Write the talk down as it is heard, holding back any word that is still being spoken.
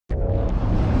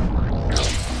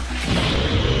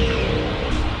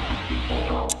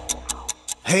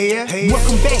Hey,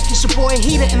 welcome back, it's your boy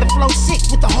Heatah and the flow sick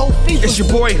with the whole fever. It's your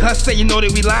boy Hustla, you know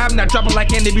that we live. Now drop a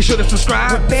like and be sure to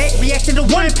subscribe. We're back, reacting to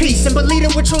One Piece, and believe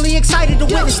it, we're truly excited to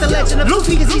witness the legend of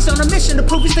Luffy, cause he's on a mission to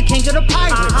prove he's the king of the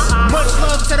pirates. Much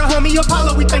love to the homie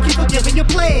Apollo, we thank you for giving your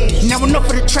pledge. Now enough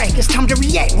of the track, it's time to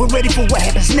react, we're ready for what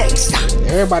happens next.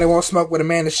 Everybody won't smoke with a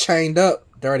man that's chained up.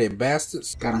 Dirty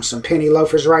bastards. Got him some penny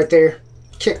loafers right there.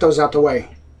 Kick those out the way.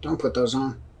 Don't put those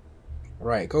on.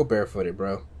 Right, go barefooted,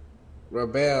 bro.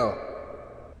 Rebel.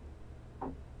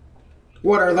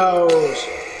 What are those?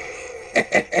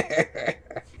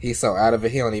 He's so out of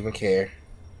it, he don't even care.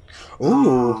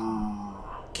 Ooh.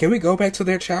 Can we go back to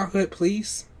their childhood,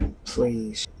 please?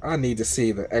 Please. I need to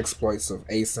see the exploits of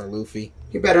Ace and Luffy.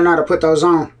 You better not have put those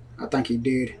on. I think he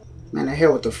did. Man, the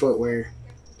hell with the footwear.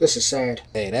 This is sad.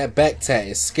 Hey, that back tat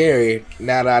is scary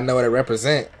now that I know what it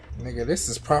represents. Nigga, this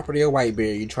is property of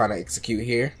Whitebeard you trying to execute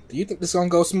here. Do you think this gonna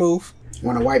go smooth?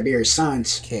 One of Whitebeard's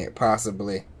sons. Can't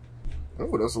possibly.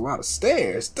 Oh, there's a lot of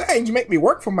stairs. Dang, you make me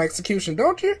work for my execution,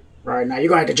 don't you? Right, now you're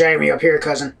gonna have to drag me up here,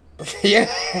 cousin.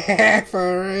 Yeah,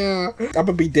 for real. I'm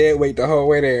gonna be dead weight the whole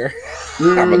way there.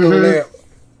 I'm gonna go limp.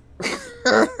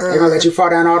 They're gonna let you fall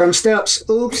down all them steps.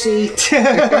 Oopsie.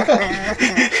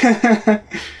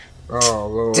 Oh,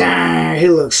 Lord. Dang, he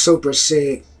looks super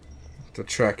sick. The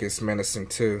track is menacing,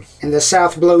 too. In the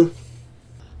South Blue,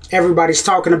 everybody's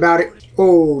talking about it.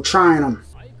 Oh, trying them.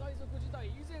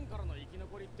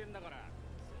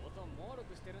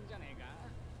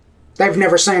 They've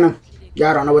never seen him.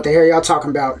 Y'all don't know what the hell y'all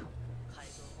talking about.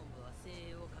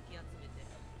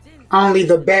 Only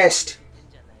the best.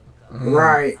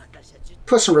 Right.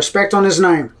 Put some respect on his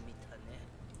name.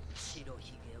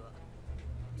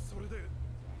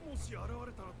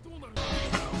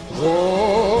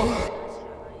 Whoa.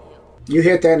 You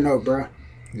hit that note, bro.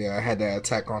 Yeah, I had that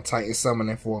Attack on Titan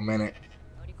summoning for a minute.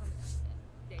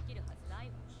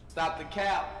 Stop the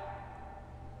cap.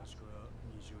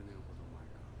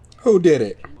 Who did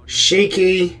it?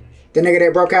 Shiki, the nigga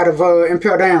that broke out of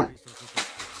Impel Down.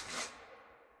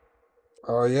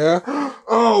 Oh, yeah?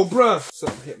 Oh, bruh.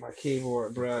 Something hit my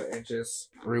keyboard, bruh, and just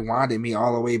rewinded me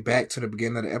all the way back to the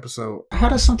beginning of the episode. How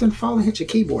does something fall and hit your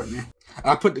keyboard, man?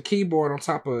 I put the keyboard on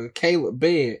top of Caleb's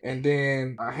bed, and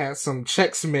then I had some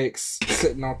Chex Mix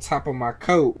sitting on top of my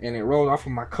coat, and it rolled off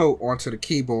of my coat onto the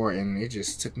keyboard, and it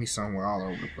just took me somewhere all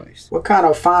over the place. What kind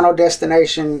of Final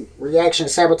Destination reaction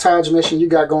sabotage mission you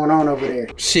got going on over there?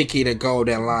 Shiki the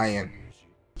Golden Lion.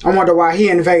 I wonder why he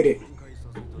invaded.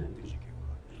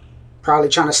 Probably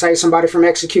trying to save somebody from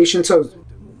execution, too.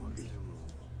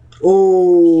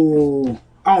 Ooh.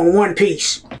 On One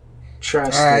Piece.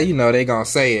 Trust me. You know they gonna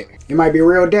say it. It might be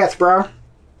real death, bro.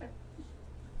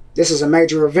 This is a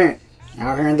major event.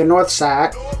 Out here in the north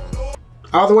side.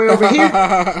 All the way over here.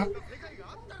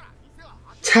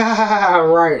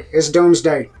 Right. It's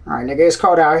doomsday. Alright, nigga. It's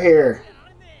cold out here.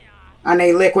 I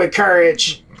need liquid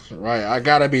courage. Right. I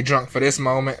gotta be drunk for this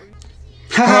moment.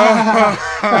 With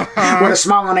a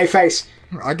smile on their face.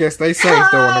 I guess they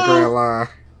safe though on the Grand Line.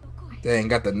 They ain't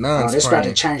got the nuns. Oh, this about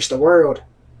to change the world.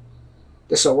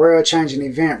 This is a world-changing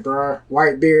event, bro.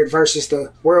 Whitebeard versus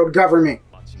the world government.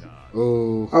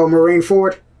 Ooh. Oh,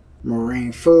 Marineford.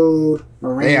 Marine food.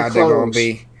 Marine clothes. They're gonna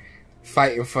be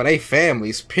fighting for their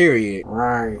families, period.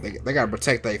 Right. They gotta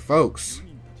protect their folks.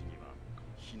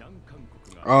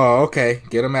 Oh, okay.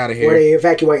 Get them out of here. Where they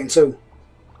evacuating to?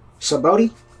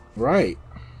 Saboti? Right.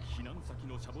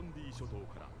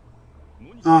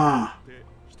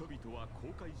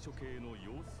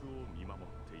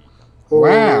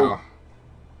 Wow.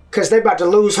 Because they about to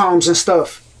lose homes and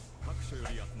stuff.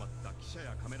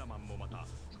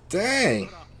 Dang.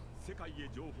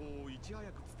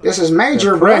 This is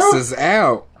major, the bro. press is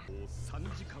out.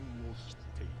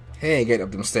 He ain't getting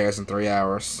up them stairs in 3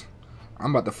 hours.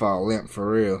 I'm about to fall limp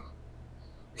for real.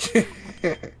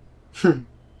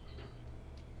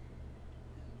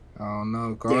 Oh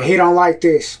no, God. Yeah, he don't like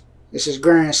this. This is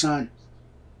grandson.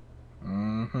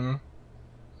 Mm-hmm.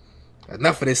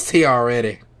 Enough of this tea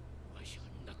already.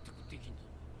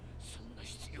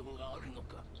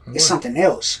 It's something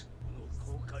else.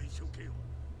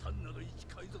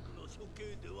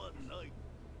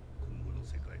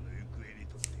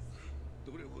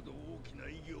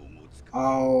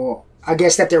 Oh, I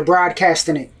guess that they're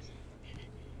broadcasting it.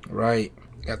 Right.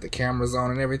 Got the cameras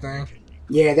on and everything.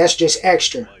 Yeah, that's just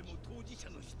extra.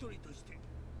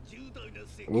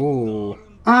 Ooh.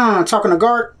 Talking to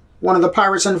Guard, one of the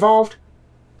pirates involved.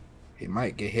 He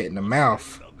might get hit in the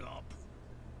mouth.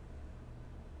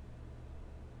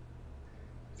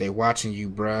 They watching you,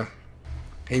 bruh.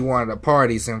 He one of the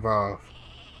parties involved.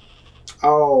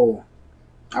 Oh,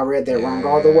 I read that wrong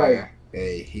all the way.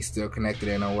 Hey, he's still connected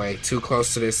in a way. Too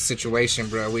close to this situation,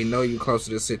 bro. We know you close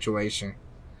to this situation.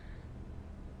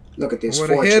 Look at this What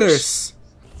the fortress. hitters?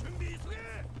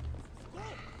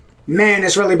 Man,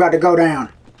 it's really about to go down.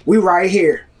 We right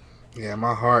here. Yeah,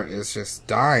 my heart is just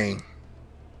dying.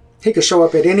 He could show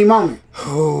up at any moment.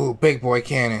 Oh, big boy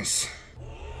cannons.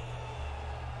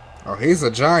 Oh, he's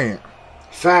a giant.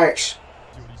 Facts.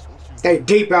 They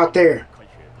deep out there.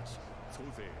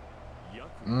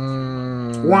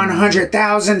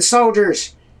 100,000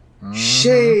 soldiers.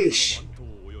 Sheesh.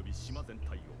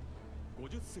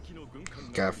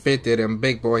 Got 50 of them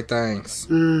big boy things.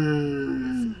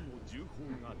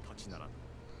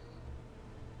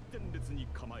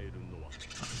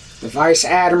 The vice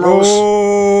admirals.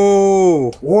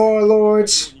 Oh!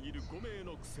 Warlords.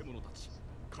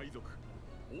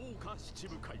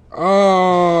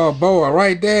 Oh, boy,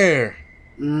 right there.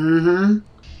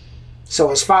 So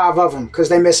it's 5 of them, because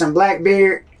they missing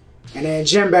Blackbeard and then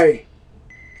Jinbei.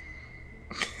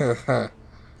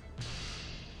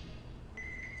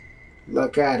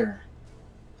 Look at her.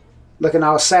 Looking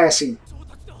all sassy.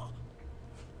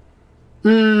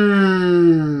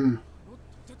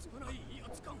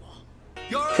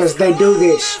 Because they do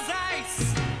this.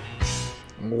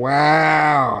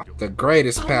 Wow. The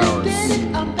greatest powers.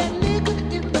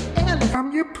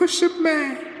 I'm your pusher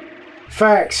man.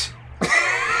 Facts.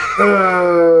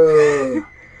 You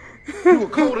were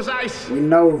cold as ice. We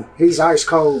know he's ice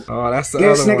cold. Oh, that's the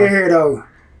This other nigga one. here though.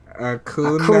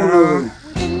 Akuna.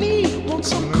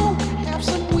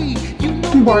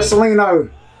 Barcelona.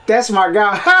 That's my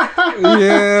guy.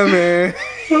 Yeah,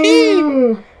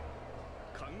 man.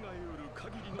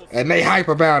 And they hype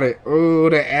about it. Ooh,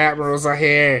 the admirals are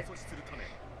here.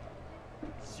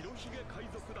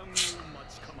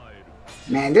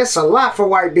 Man, this is a lot for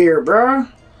Whitebeard, bro.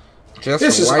 Just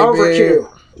This for is Whitebeard. overkill.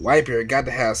 Whitebeard got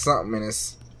to have something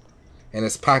in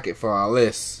his pocket for our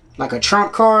list. Like a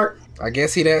trump card. I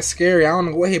guess he that scary. I don't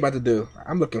know what he about to do.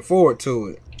 I'm looking forward to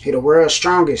it. He the world's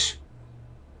strongest.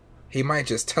 He might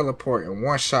just teleport and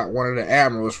one-shot one of the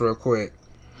admirals real quick.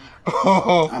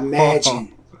 Oh,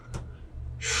 Imagine.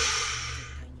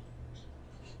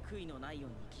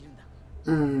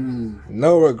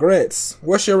 No regrets.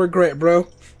 What's your regret, bro?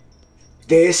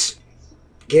 This.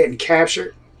 Getting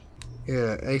captured.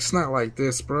 Yeah, it's not like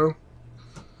this, bro.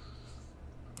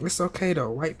 It's okay,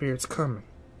 though. Whitebeard's coming.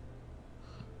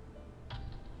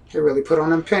 He really put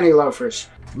on them penny loafers.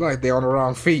 Like they on the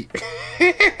wrong feet.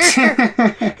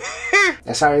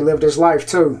 That's how he lived his life,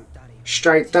 too.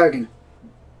 Straight thugging.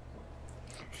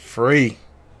 Free.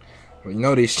 Well, you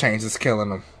know these chains is killing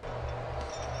them.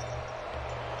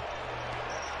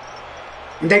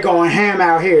 They going ham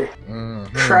out here.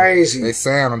 Crazy. They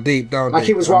sound deep, don't they? Like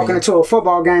he was walking into a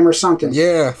football game or something.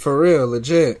 Yeah, for real,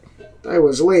 legit. They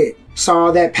was lit. Saw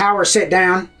all that power sit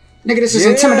down. Nigga, this is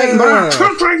intimidating, but I'm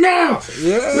pumped right now.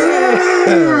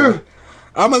 Yeah.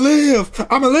 I'ma live.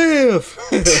 I'ma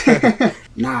live.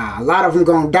 Nah, a lot of them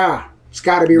gonna die. It's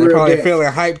gotta be They real probably death.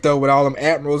 feeling hyped though with all them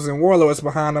admirals and warlords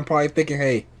behind them, probably thinking,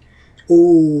 hey,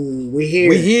 Ooh, we here.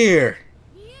 we here.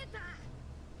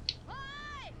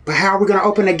 But how are we gonna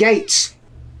open the gates?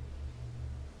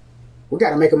 We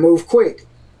gotta make a move quick.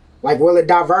 Like, will it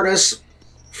divert us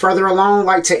further along,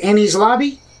 like to Annie's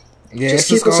lobby? Yeah,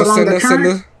 Just it's keep us gonna along send the us in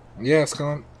current? yeah, it's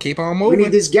gonna keep on We moving.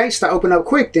 need these gates to open up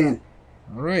quick then.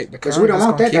 All right, Because we don't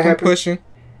want that to keep 'em happen. pushing.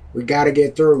 We gotta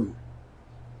get through.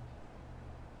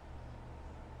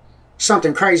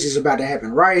 Something crazy is about to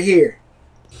happen right here.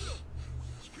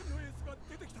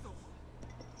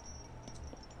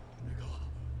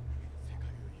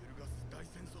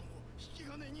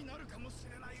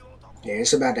 Yeah,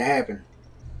 it's about to happen.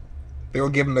 They'll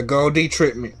give him the Gold D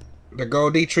treatment. The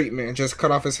Gold D treatment and just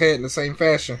cut off his head in the same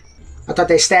fashion. I thought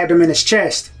they stabbed him in his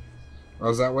chest. Oh,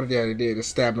 is that what they did? They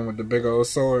stabbed him with the big old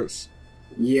swords.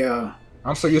 Yeah.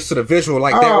 I'm so used to the visual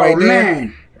like that right there.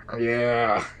 Man.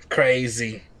 Yeah,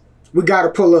 crazy. We gotta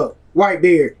pull up.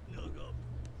 Whitebeard.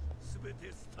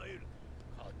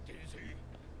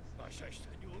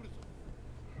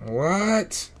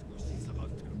 What?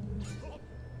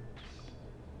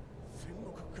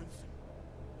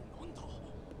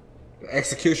 The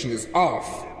execution is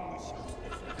off.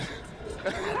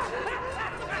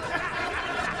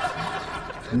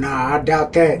 Nah, I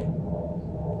doubt that.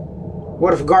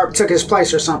 What if Garp took his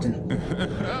place or something?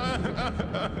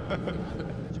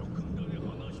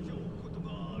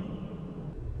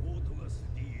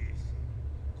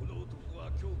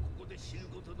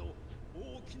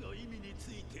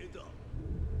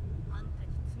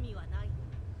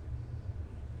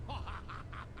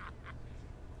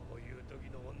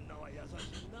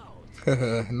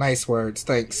 Nice words,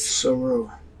 thanks. Saru.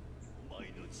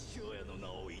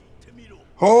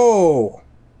 Oh,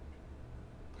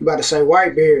 You about to say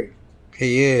Whitebeard.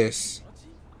 he is.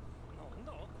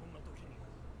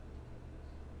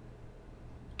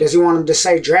 Does he want him to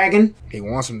say dragon? He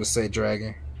wants him to say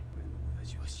dragon.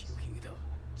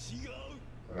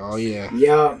 Oh yeah.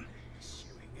 Yup.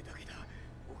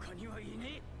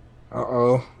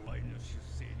 Uh-oh.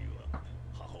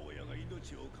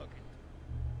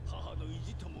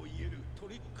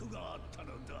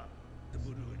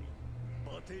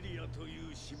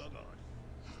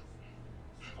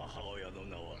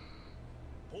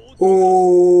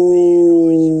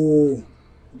 Ooh.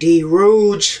 D.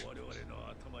 Rouge.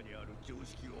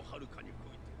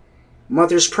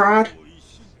 Mother's Pride.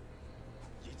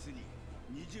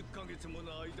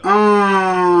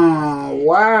 Oh,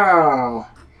 wow.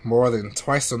 More than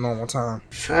twice the normal time.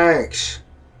 Facts.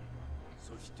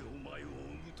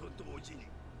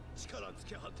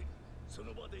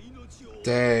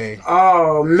 Dang.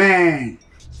 Oh, man.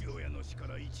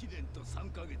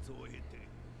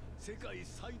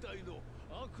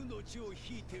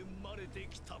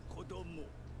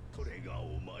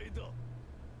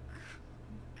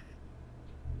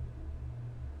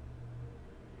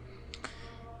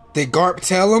 Did Garp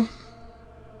tell him?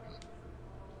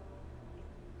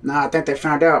 Nah, I think they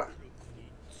found out.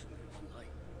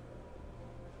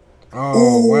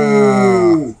 Oh,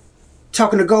 wow. Ooh.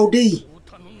 Talking to Gold D.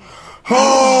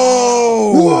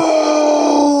 Oh!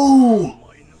 Whoa!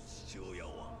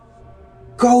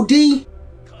 Gold D?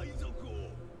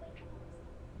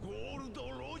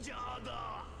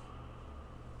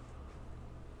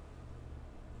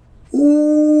 Ooh.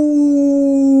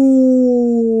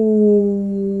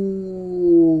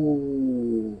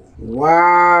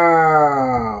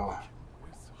 Wow.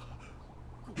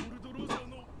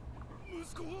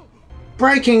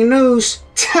 Breaking news.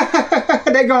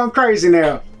 They're going crazy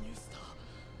now.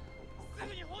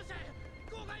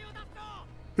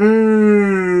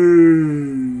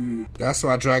 That's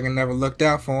why Dragon never looked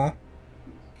out for him.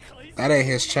 That ain't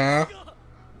his child.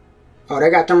 Oh, they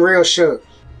got them real shook.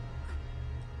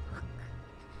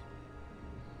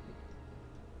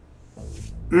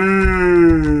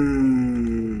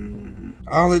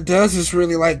 All it does is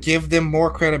really like give them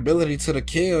more credibility to the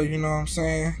kill, you know what I'm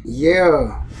saying?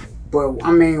 Yeah. But,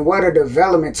 I mean, what a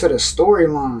development to the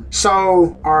storyline.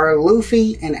 So, are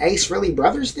Luffy and Ace really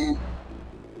brothers then?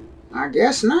 I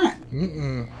guess not.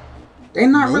 They're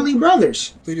not really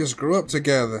brothers. They just grew up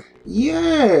together.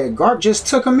 Yeah, Garp just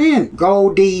took him in.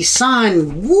 Goldie's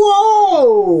son.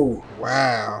 Whoa!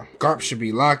 Wow. Garp should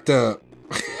be locked up.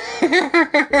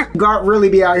 Garp really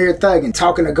be out here thugging,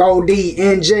 talking to Goldie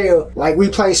in jail like we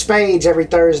play spades every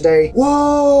Thursday.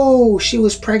 Whoa! She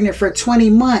was pregnant for 20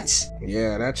 months.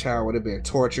 Yeah, that child would have been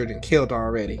tortured and killed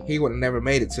already. He would have never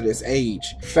made it to this age.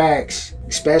 Facts.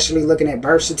 Especially looking at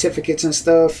birth certificates and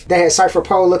stuff. They had Cypher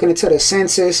Poe looking into the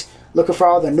census, looking for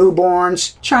all the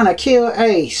newborns, trying to kill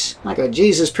Ace. Like a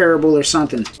Jesus parable or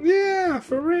something. Yeah,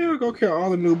 for real. Go kill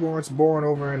all the newborns born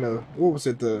over in the, what was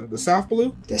it, the South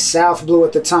Blue? The South Blue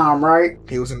at the time, right?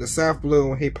 He was in the South Blue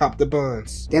when he popped the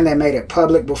buns. Then they made it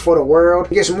public before the world.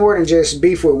 It gets more than just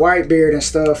beef with Whitebeard and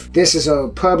stuff. This is a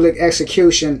public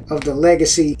execution of the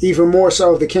legacy, even more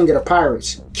so of the King of the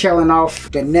Pirates. Killing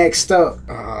off the next up.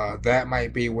 That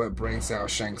might be what brings out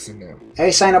Shanks and them.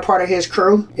 Ace ain't a part of his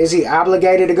crew. Is he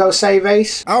obligated to go save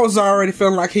Ace? I was already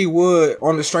feeling like he would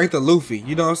on the strength of Luffy.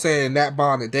 You know what I'm saying? That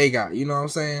bond that they got. You know what I'm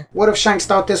saying? What if Shanks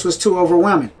thought this was too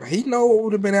overwhelming? He know what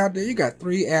would have been out there. You got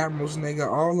 3 admirals, nigga,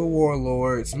 all the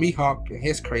warlords, Mihawk and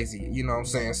his crazy, you know what I'm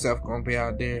saying, stuff gonna be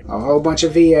out there. A whole bunch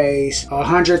of VAs,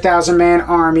 100,000 man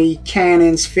army,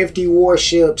 cannons, 50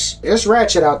 warships. It's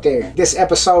ratchet out there. This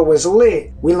episode was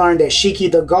lit. We learned that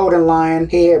Shiki the Golden Lion,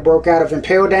 he had broke out of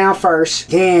Impel Down first,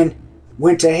 then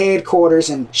went to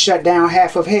headquarters and shut down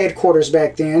half of headquarters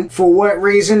back then. For what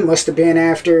reason? Must have been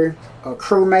after a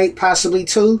crewmate, possibly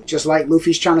too. Just like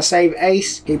Luffy's trying to save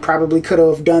Ace. He probably could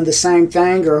have done the same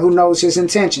thing, or who knows his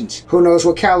intentions. Who knows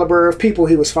what caliber of people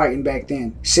he was fighting back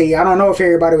then. See, I don't know if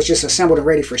everybody was just assembled and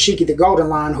ready for Shiki the Golden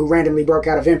Lion, who randomly broke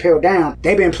out of Impel Down.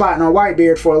 They've been plotting on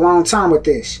Whitebeard for a long time with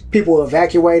this. People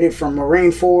evacuated from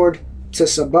Marineford to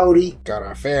Saboti. Got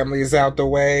our families out the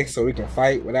way so we can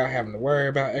fight without having to worry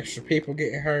about extra people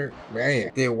getting hurt.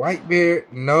 Man, did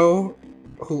Whitebeard know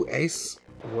who Ace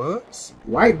was?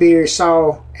 Whitebeard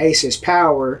saw Ace's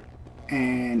power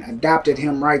and adopted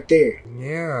him right there.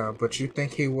 Yeah, but you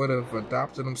think he would have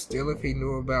adopted him still if he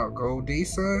knew about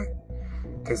Goldie's son?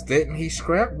 Because didn't he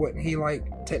scrap? Wasn't he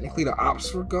like technically the ops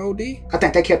for Goldie? I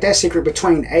think they kept that secret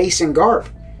between Ace and Garp.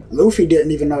 Luffy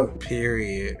didn't even know.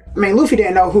 Period. I mean, Luffy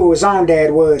didn't know who his own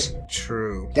dad was.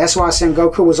 True. That's why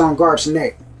Sengoku was on Garp's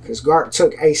neck. because Garp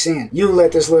took Ace in. You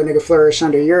let this little nigga flourish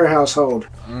under your household.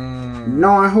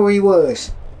 Knowing who he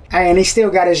was. Hey, and he still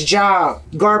got his job.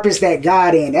 Garp is that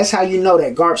guy then. That's how you know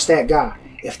that Garp's that guy.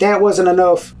 If that wasn't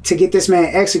enough to get this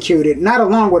man executed, not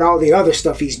along with all the other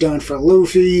stuff he's done for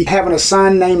Luffy, having a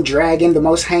son named Dragon, the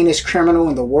most heinous criminal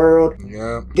in the world.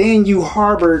 Yeah. Then you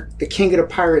harbored the King of the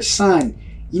Pirates' son.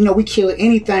 You know, we kill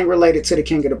anything related to the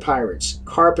King of the Pirates.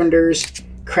 Carpenters,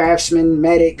 craftsmen,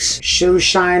 medics, shoe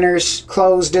shiners,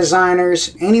 clothes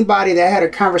designers. Anybody that had a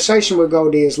conversation with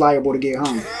Goldie is liable to get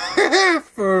hung.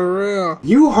 For real.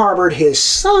 You harbored his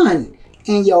son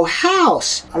in your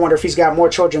house. I wonder if he's got more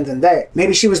children than that.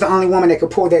 Maybe she was the only woman that could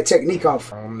pull that technique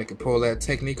off. They could pull that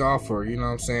technique off, or, you know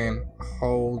what I'm saying,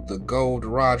 hold the Gold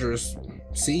Rogers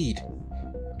seed.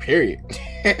 Period.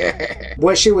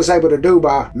 What she was able to do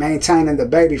by maintaining the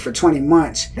baby for 20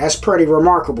 months, that's pretty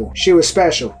remarkable. She was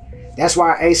special. That's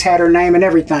why Ace had her name and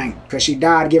everything, because she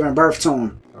died giving birth to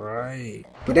him. Right.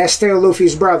 But that's still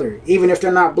Luffy's brother. Even if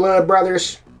they're not blood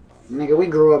brothers, nigga, we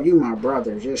grew up, you my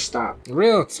brother. Just stop.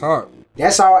 Real talk.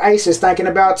 That's all Ace is thinking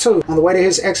about too. On the way to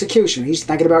his execution, he's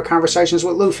thinking about conversations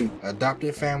with Luffy.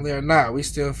 Adopted family or not, we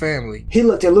still family. He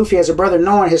looked at Luffy as a brother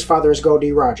knowing his father is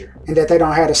Goldie Roger. And that they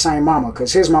don't have the same mama,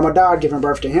 because his mama died giving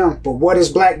birth to him. But what is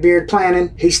Blackbeard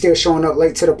planning? He's still showing up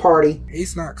late to the party.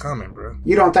 He's not coming, bro.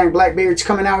 You don't think Blackbeard's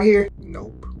coming out here?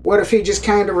 Nope. What if he just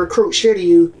came to recruit shit of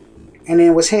you and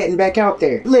then was heading back out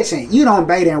there? Listen, you don't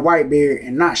bait in Whitebeard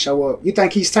and not show up. You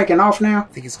think he's taking off now?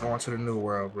 I think he's going to the new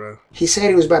world, bro. He said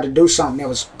he was about to do something that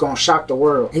was going to shock the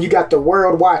world. And you got the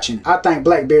world watching. I think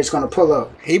Blackbeard's going to pull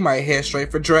up. He might head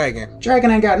straight for Dragon.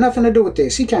 Dragon ain't got nothing to do with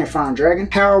this. He can't find Dragon.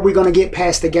 How are we going to get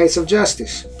past the gates of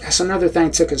justice? That's another thing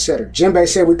to consider. Jinbei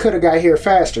said we could have got here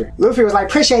faster. Luffy was like,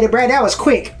 appreciate it, Brad. That was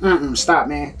quick. Stop,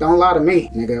 man. Don't lie to me.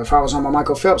 Nigga, if I was on my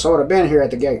Michael Phelps, I would have been here at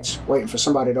the gates, waiting for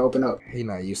somebody to open up. He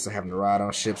not used to having to ride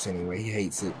on ships anyway. He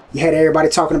hates it. You had everybody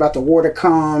talking about the war to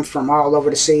come from all over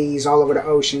the seas, all over the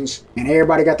oceans. And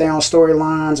everybody got their own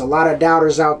storylines. A lot of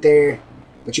doubters out there.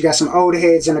 But you got some old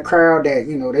heads in the crowd that,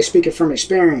 you know, they speak it from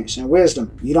experience and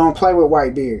wisdom. You don't play with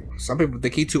Whitebeard. Some people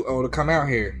think he too old to come out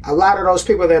here. A lot of those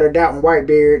people that are doubting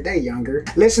Whitebeard, they younger.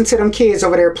 Listen to them kids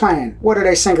over there playing. What are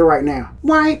they singing right now?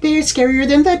 Whitebeard scarier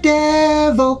than the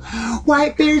devil.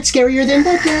 Whitebeard scarier than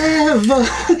the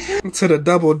devil. To the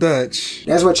double Dutch.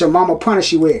 That's what your mama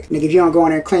punish you with. Nigga, if you don't go in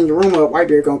there and clean your room up,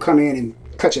 Whitebeard gonna come in and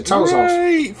cut your toes off.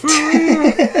 Right, for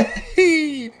real.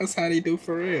 That's how they do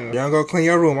for real. You don't go clean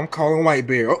your room, I'm calling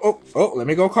Whitebeard. Oh, let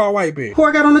me go call Whitebeard. Who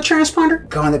I got on the transponder?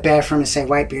 Go in the bathroom and say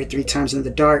Whitebeard 3 times in the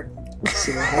dark.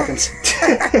 See what happens.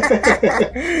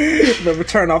 Remember,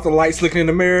 turn off the lights, looking in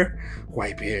the mirror.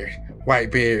 Whitebeard,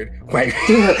 Whitebeard,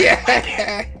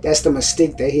 Whitebeard. That's the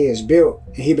mystique that he has built.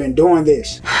 And he been doing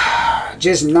this.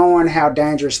 Just knowing how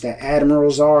dangerous the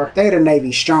admirals are, they're the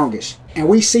Navy's strongest. And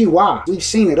we see why. We've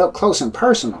seen it up close and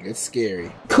personal. It's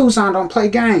scary. Kuzan don't play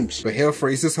games. But he'll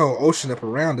freeze this whole ocean up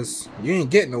around us. You ain't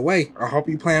getting away. I hope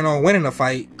you plan on winning the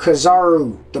fight.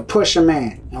 Kizaru, the pusher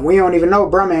man. And we don't even know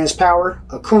Brumman's power.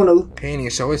 Akunu. He didn't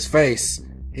even show his face.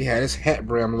 He had his hat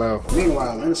brim low.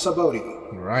 Meanwhile, in Saboti.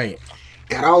 Right.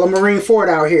 Got all of Marineford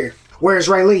out here. Where's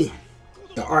Ray Lee?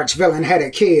 The arch villain had a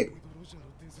kid.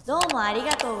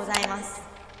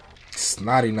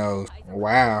 Snotty nose.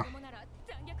 Wow.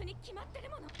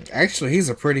 Actually, he's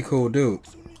a pretty cool dude.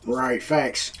 Right,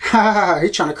 facts. Ha ha ha, he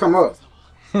trying to come up.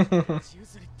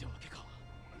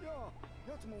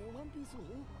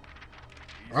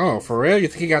 Oh, for real? You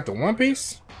think he got the One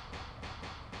Piece?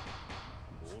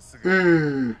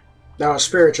 That was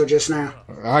spiritual just now.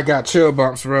 I got chill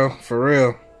bumps, bro. For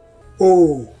real.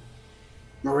 Ooh.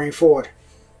 Marineford.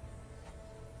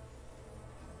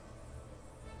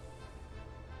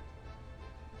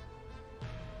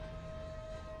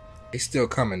 He's still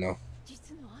coming, though.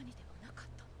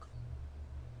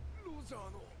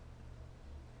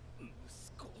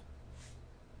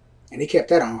 And he kept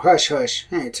that on hush hush.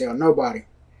 He ain't tell nobody.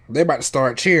 They about to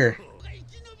start cheering.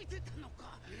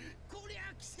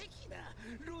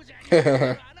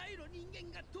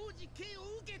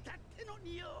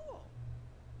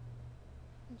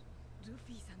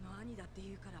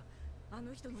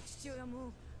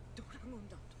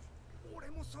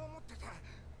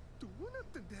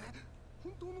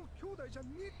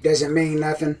 Doesn't mean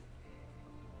nothing.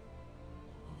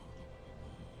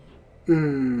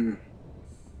 Who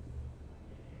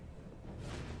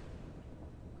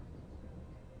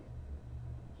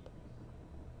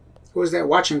is that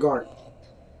watching guard?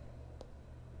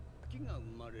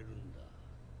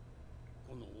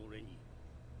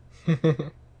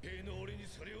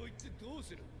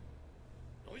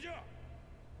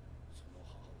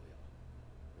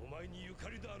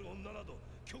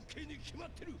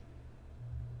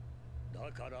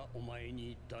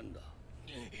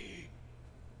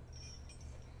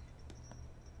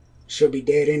 She'll be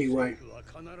dead anyway.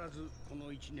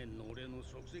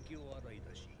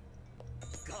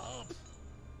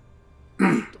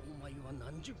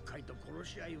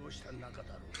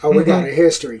 Oh, we got a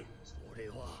history.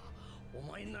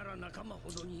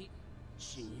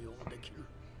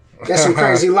 That's some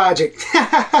crazy logic.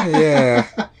 Yeah.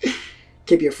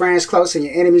 Keep your friends close and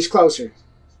your enemies closer.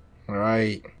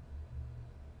 Right.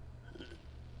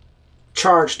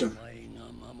 Charged him.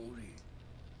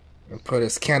 And put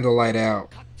his candlelight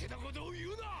out.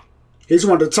 He's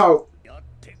wanted to talk.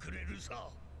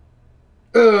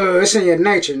 It's in your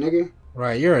nature, nigga.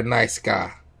 Right, you're a nice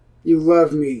guy. You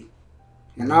love me.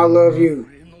 And I love you.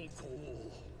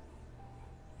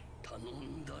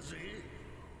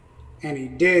 And he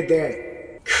did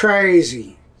that.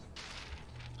 Crazy.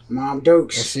 Mom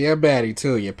Dukes. And she a baddie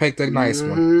too. You picked a nice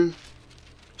one.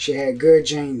 She had good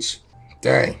genes.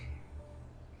 Dang.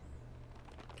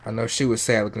 I know she was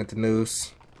sad looking at the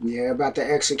news. Yeah, about the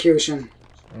execution.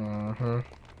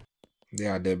 They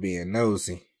out there being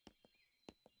nosy.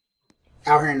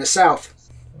 Out here in the South.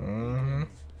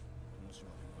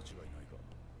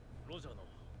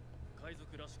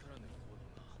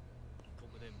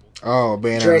 Oh,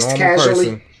 being dressed a normal casually.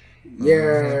 person.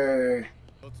 Yeah.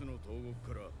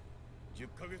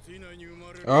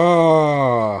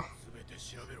 Oh.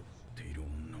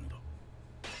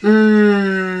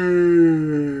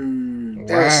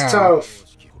 That's Wow. tough.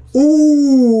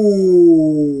 Ooh.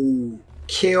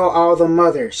 Kill all the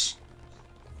mothers.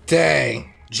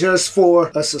 Dang. Just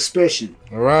for a suspicion.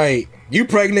 Right. You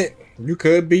pregnant. You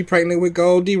could be pregnant with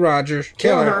Goldie Roger.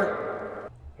 Kill her.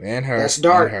 And her. That's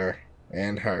dark. And her.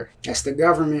 And her. That's the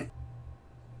government.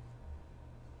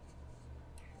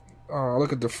 Oh,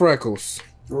 look at the freckles.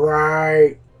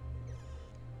 Right.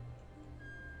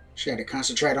 She had to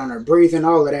concentrate on her breathing,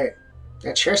 all of that.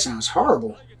 That chair sounds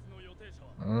horrible.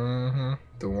 The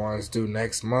ones due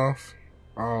next month.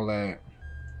 All that.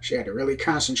 She had to really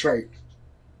concentrate.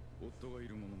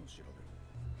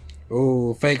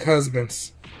 Ooh, fake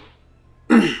husbands.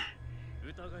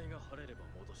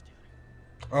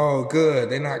 Oh, good.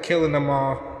 They're not killing them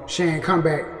all. She ain't come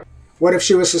back. What if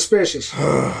she was suspicious?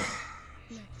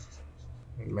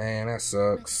 Man, that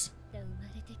sucks.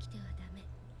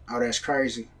 Oh, that's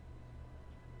crazy.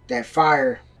 That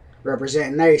fire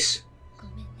representing Ace.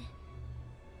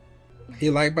 He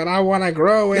like, but I want to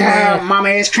grow in Yeah, there. mama,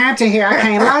 it's cramped in here. I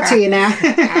can't lie to you now.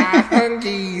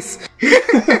 Hungies.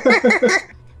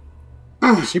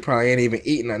 She probably ain't even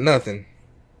eating or nothing.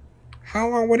 How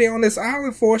long were they on this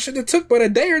island for? Should have took but a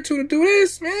day or two to do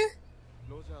this, man.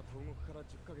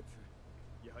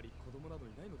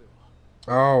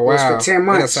 Oh, was wow. for 10 They done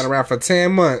months. sat around for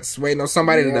 10 months waiting on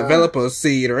somebody to develop a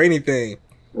seed or anything.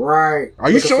 Right. Are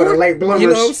you Looking sure? for the late bloomers. You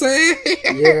know what I'm saying?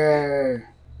 Yeah.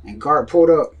 And guard pulled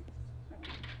up.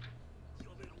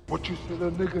 What you said,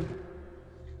 that nigga?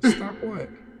 Stop what?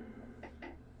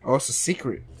 Oh, it's a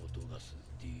secret.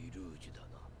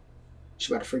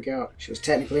 She about to freak out. She was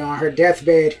technically on her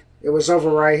deathbed. It was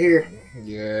over right here.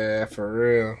 Yeah, for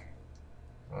real.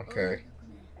 Okay.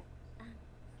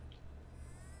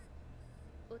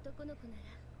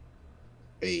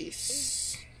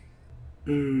 Ace.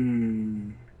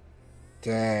 Dang.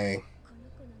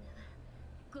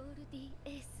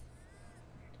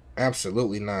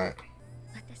 Absolutely not.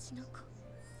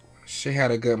 She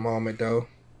had a good moment though.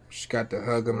 She got to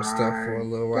hug him and stuff for a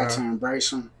little Got to while.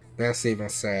 embrace him. That's even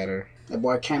sadder. That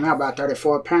boy came out about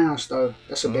 34 pounds though.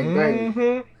 That's a big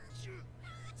baby.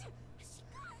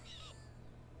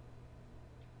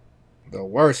 The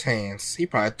worst hands. He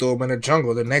probably threw him in the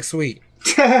jungle the next week.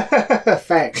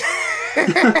 Fact.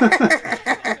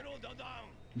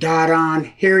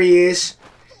 Dodon, here he is.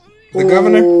 The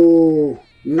governor? Ooh,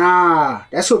 nah,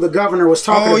 that's what the governor was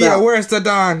talking about. Oh yeah, where's the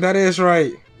Don? That is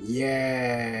right.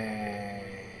 Yeah.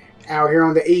 Out here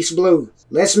on the East Blue.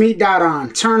 Let's meet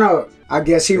Dodon. Turn up. I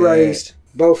guess he raised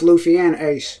both Luffy and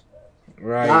Ace.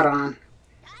 Right. Dodon.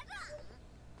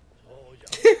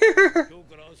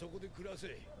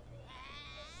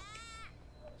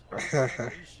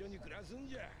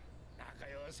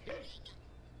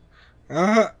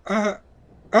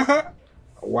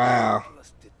 Wow.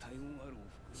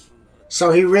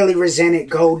 So he really resented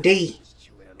Goldie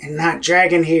and not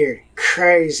Dragon here.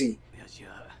 Crazy.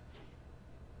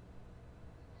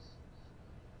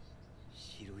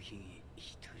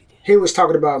 He was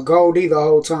talking about Goldie the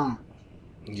whole time.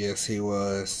 Yes, he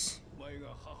was.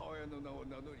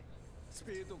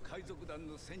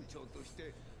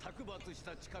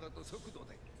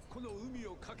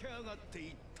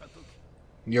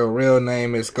 Your real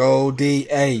name is Goldie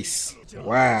Ace.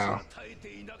 Wow.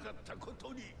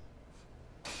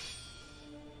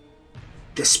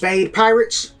 The Spade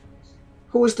Pirates?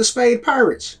 Who was the Spade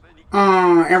Pirates?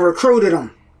 And recruited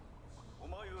them.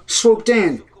 Swooped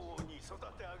in.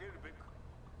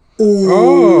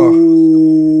 Ooh.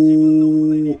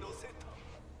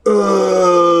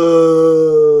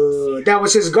 That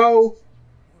was his goal?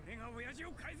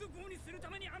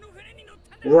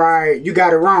 Right, you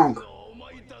got it wrong.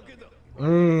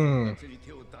 Ooh.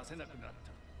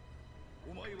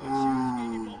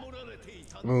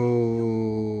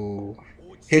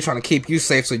 He's trying to keep you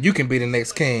safe so you can be the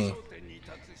next king.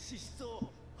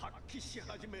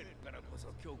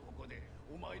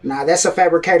 Nah, that's a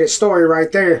fabricated story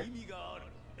right there.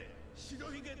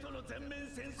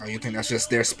 Oh, you think that's just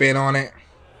their spin on it?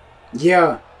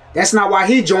 Yeah. That's not why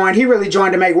he joined. He really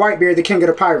joined to make Whitebeard the king of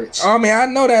the pirates. Oh, I mean, I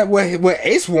know that what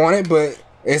Ace wanted, but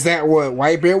is that what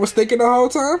Whitebeard was thinking the whole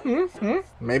time?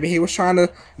 Maybe he was trying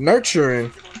to nurture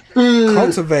and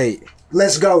cultivate.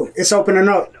 Let's go. It's opening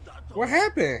up. What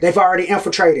happened? They've already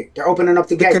infiltrated. They're opening up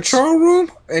the gates. Control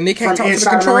room? And they can't From talk to the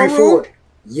inside control room? Marineford.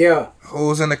 Yeah.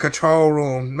 Who's in the control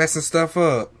room messing stuff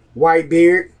up?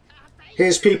 Whitebeard.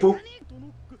 His people.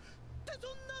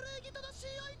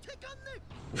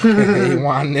 He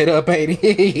winding it up, ain't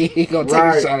he? He gonna take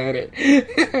a shot at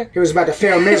it. He was about to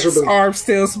fail miserably. His arm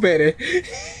still spinning.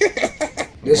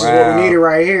 This is what we needed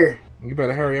right here. You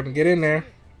better hurry up and get in there.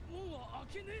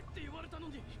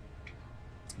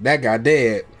 That guy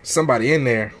dead. Somebody in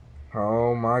there.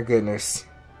 Oh my goodness.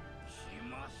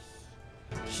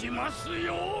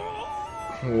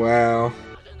 Wow.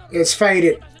 It's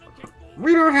faded.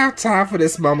 We don't have time for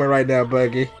this moment right now,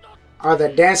 Buggy. Are the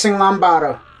dancing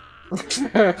lambada.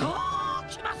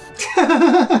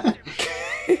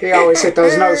 He always hit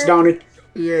those notes, don't he?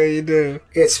 Yeah, you do.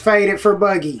 It's faded for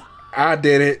Buggy. I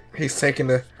did it. He's taking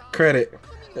the credit.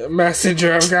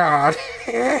 Messenger of God.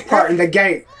 Parting the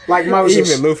gate like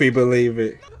Moses. Even Luffy believe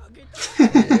it.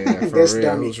 Yeah, for This real.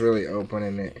 dummy. Who's really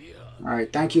opening it?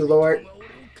 Alright, thank you, Lord.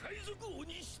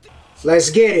 Let's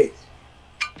get it.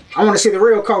 I want to see the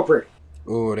real culprit.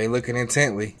 Ooh, they looking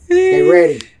intently. They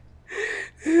ready.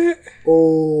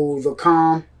 Ooh, the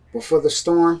calm before the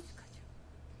storm.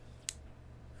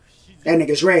 That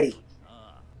nigga's ready.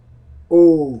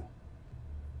 Ooh.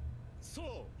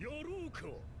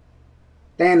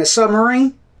 They in the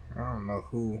submarine? I don't know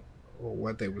who or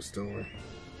what they was doing.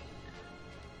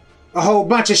 A whole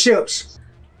bunch of ships.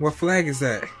 What flag is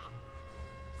that?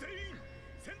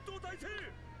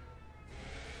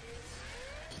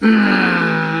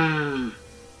 Now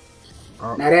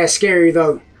that's scary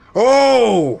though.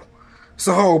 Oh! It's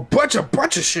a whole bunch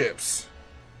of ships.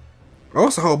 Oh,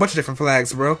 it's a whole bunch of different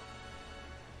flags, bro.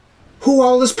 Who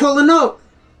all is pulling up?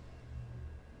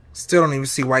 Still don't even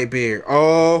see Whitebeard.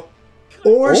 Oh.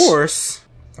 Oars?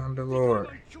 Thunderlord.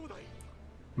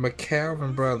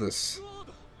 McCalvin Brothers.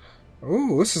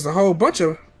 Ooh, this is a whole bunch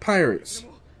of pirates.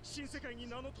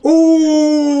 Ooh!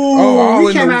 Oh, all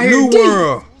in the new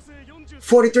world.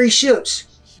 43 ships.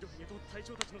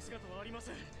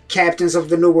 Captains of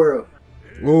the New World.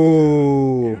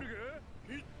 Ooh.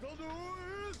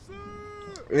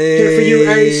 Here for you,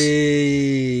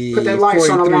 Ace. Put that lights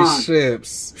on the line.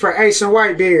 Ships. For Ace and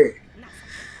Whitebeard.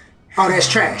 Oh, that's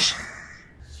trash.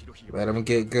 Let them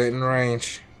get good in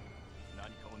range.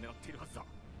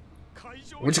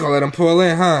 What you gonna let them pull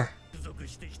in, huh?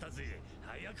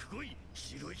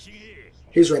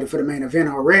 He's ready for the main event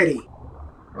already.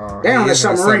 Oh, they on the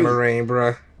submarine.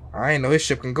 Bruh. I ain't know his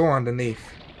ship can go underneath.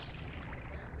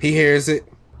 He hears it.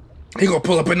 He gonna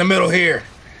pull up in the middle here.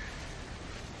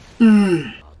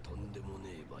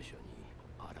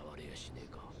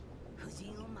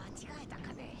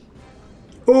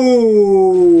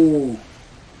 Ooh.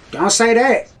 Don't say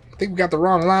that. I think we got the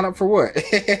wrong lineup for what?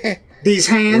 These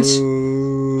hands.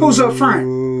 Ooh, who's up front?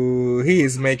 He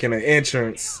is making an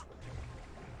entrance.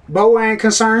 Bo ain't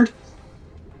concerned.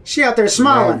 She out there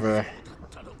smiling. Never.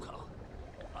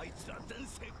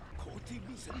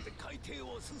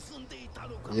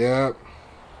 Yep.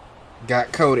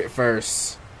 Got coated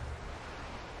first.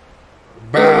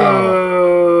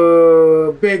 Bow.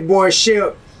 Big boy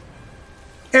ship.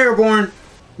 Airborne.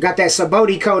 Got that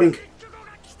Saboti coating.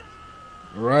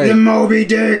 Right. The Moby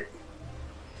Dick.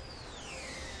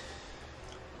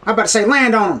 I'm about to say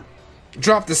land on him.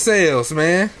 Drop the sails,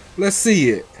 man. Let's see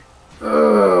it.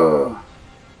 Oh,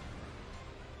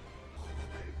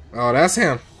 that's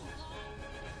him.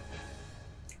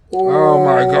 oh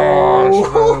my gosh.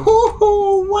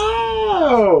 Oh,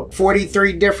 Oh,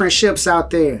 43 different ships out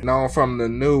there. Known from the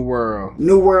New World.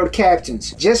 New World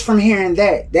captains. Just from hearing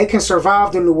that, they can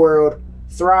survive the New World,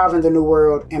 thrive in the New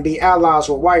World, and be allies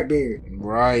with Whitebeard.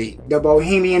 Right. The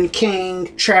Bohemian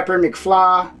King, Trapper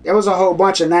McFly. There was a whole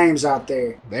bunch of names out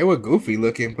there. They were goofy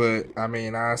looking, but I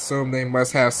mean, I assume they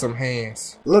must have some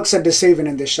hands. Looks are deceiving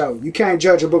in this show. You can't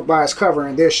judge a book by its cover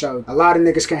in this show. A lot of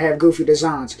niggas can have goofy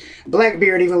designs.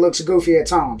 Blackbeard even looks goofy at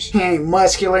times. He ain't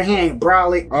muscular, he ain't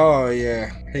brolic. Oh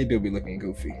yeah, he do be looking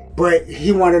goofy. But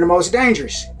he one of the most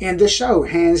dangerous in the show,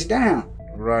 hands down.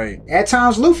 Right. At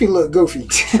times, Luffy look goofy.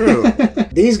 True.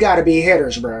 These gotta be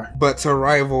hitters, bro. But to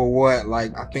rival what?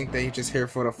 Like, I think they just here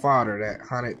for the fodder. That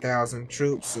 100,000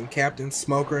 troops and Captain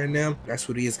Smoker and them. That's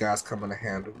what these guys coming to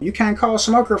handle. You can't call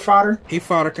Smoker fodder. He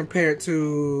fodder compared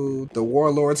to the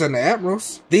warlords and the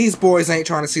admirals. These boys ain't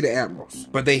trying to see the admirals,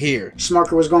 but they here.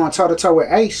 Smoker was going toe-to-toe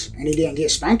with Ace, and he didn't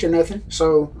get spanked or nothing.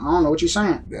 So, I don't know what you're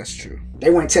saying. That's true. They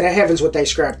went to the heavens with they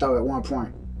scrap, though, at one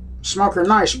point. Smoker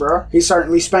nice, bro. He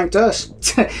certainly spanked us.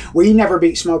 We never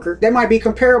beat Smoker. They might be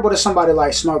comparable to somebody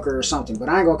like Smoker or something, but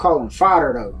I ain't gonna call him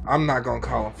fodder, though. I'm not gonna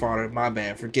call him fodder. My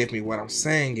bad. Forgive me. What I'm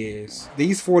saying is,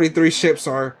 these 43 ships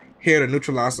are here to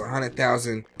neutralize the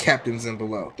 100,000 captains and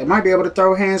below. They might be able to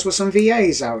throw hands with some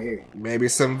VAs out here. Maybe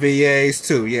some VAs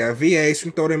too. Yeah, VAs, we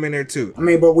can throw them in there too. I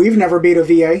mean, but we've never beat a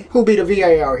VA. Who beat a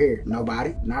VA out here?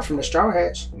 Nobody. Not from the Straw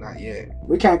Hats. Not yet.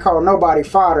 We can't call nobody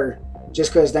fodder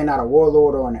just because they're not a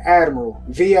warlord or an admiral.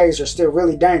 VAs are still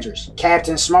really dangerous.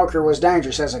 Captain Smoker was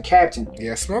dangerous as a captain.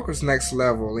 Yeah, Smoker's next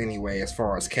level anyway, as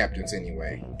far as captains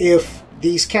anyway. If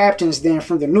these captains then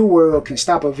from the New World can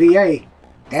stop a VA,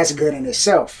 that's good in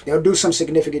itself. They'll do some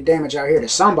significant damage out here to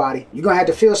somebody. You're gonna have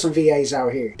to fill some VAs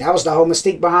out here. That was the whole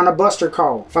mystique behind the Buster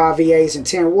Call. 5 VAs and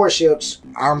 10 warships.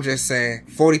 I'm just saying,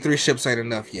 43 ships ain't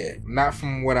enough yet. Not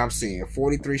from what I'm seeing.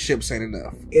 43 ships ain't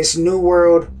enough. It's New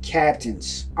World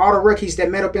captains. All the rookies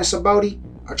that met up in Saboti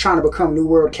are trying to become New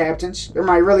World captains. There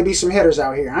might really be some hitters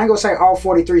out here. I ain't gonna say all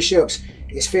 43 ships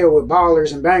is filled with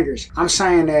ballers and bangers. I'm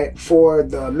saying that for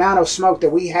the amount of smoke that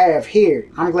we have here,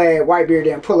 I'm glad Whitebeard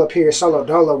didn't pull up here solo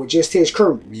dolo with just his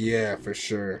crew. Yeah, for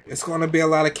sure. It's gonna be a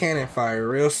lot of cannon fire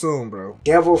real soon, bro.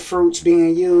 Devil fruits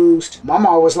being used.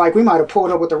 Mama was like, we might have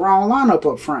pulled up with the wrong lineup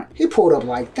up front. He pulled up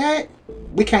like that.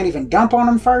 We can't even dump on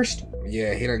him first.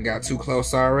 Yeah, he done got too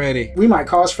close already. We might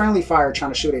cause friendly fire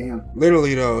trying to shoot at him.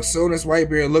 Literally though, as soon as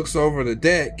Whitebeard looks over the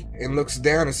deck and looks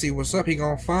down and see what's up, he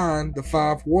gonna find the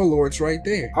 5 warlords right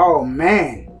there. Oh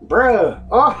man, bruh.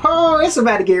 Oh, it's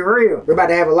about to get real. We're about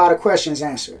to have a lot of questions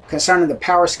answered concerning the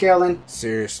power scaling.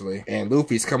 Seriously. And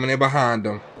Luffy's coming in behind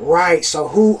them. Right, so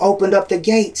who opened up the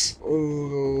gates?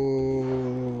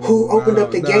 Ooh, Who opened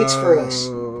up the gates for us?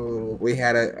 We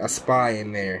had a spy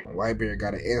in there. Whitebeard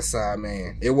got an inside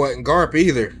man. It wasn't Garp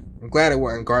either. I'm glad it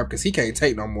wasn't Garp because he can't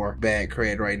take no more bad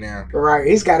cred right now. Right,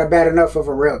 he's got a bad enough of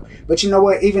a rep. But you know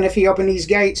what? Even if he opened these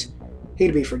gates,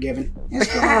 he'd be forgiven. It's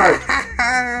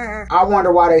Garp. I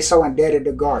wonder why they so indebted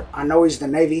to Garp. I know he's the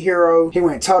Navy hero. He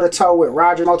went toe-to-toe with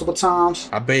Roger multiple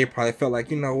times. I bet he probably felt like,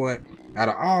 you know what? Out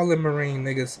of all the Marine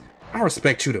niggas, I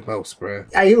respect you the most, bruh.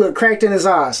 Hey, he looked cracked in his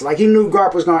eyes. Like he knew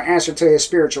Garp was going to answer to his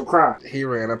spiritual cry. He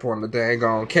ran up on the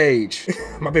daggone cage.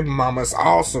 My baby mama's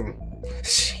awesome.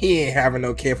 She ain't having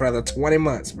no kid for another 20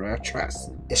 months, bruh.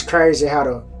 Trust. It's crazy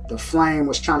how the flame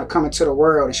was trying to come into the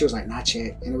world and she was like, not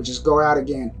yet. And it would just go out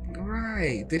again.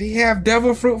 Right. Did he have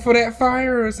devil fruit for that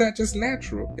fire or is that just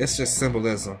natural? It's just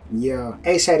symbolism. Yeah.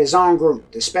 Ace had his own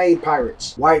group, the Spade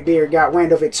Pirates. Whitebeard got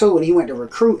wind of it too and he went to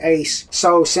recruit Ace.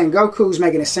 So Sengoku's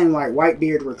making it seem like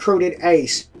Whitebeard recruited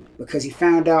Ace because he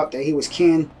found out that he was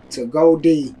kin to Gold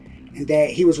D and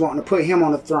that he was wanting to put him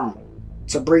on the throne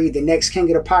to breed the next king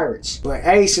of the pirates. But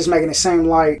Ace is making it seem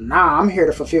like, nah, I'm here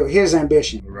to fulfill his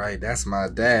ambition. Right, that's my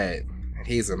dad.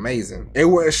 He's amazing. It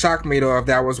wouldn't shock me though if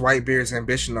that was Whitebeard's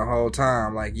ambition the whole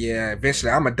time. Like, yeah,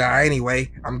 eventually I'm gonna die anyway.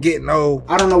 I'm getting old.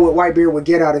 I don't know what Whitebeard would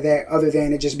get out of that other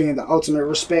than it just being the ultimate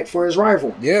respect for his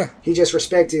rival. Yeah. He just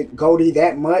respected Goldie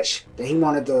that much that he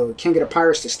wanted the king of the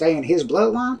pirates to stay in his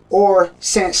bloodline. Or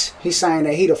since he's saying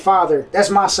that he the father,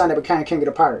 that's my son that became king of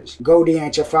the pirates. Goldie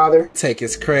ain't your father. Take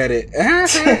his credit.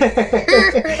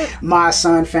 My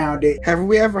son found it. Have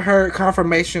we ever heard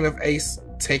confirmation of Ace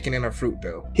taking in a fruit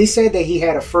though? He said that he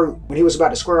had a fruit when he was about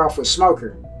to square off with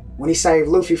Smoker when he saved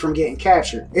Luffy from getting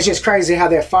captured. It's just crazy how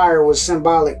that fire was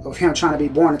symbolic of him trying to be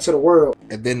born into the world.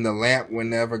 And then the lamp,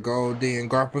 whenever Goldie and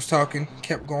Garp was talking,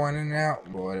 kept going in and out.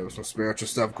 Boy, there was some spiritual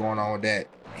stuff going on with that.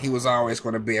 He was always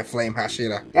going to be a flame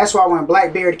Hashira. That's why when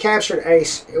Blackbeard captured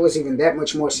Ace, it was even that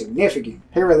much more significant.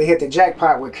 He really hit the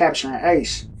jackpot with capturing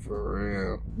Ace. For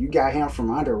real. You got him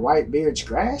from under Whitebeard's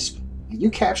grasp? And you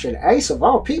captured Ace of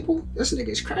all people? This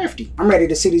nigga's crafty. I'm ready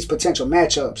to see these potential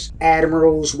matchups.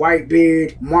 Admirals,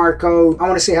 Whitebeard, Marco. I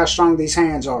want to see how strong these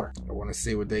hands are. I want to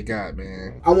see what they got,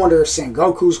 man. I wonder if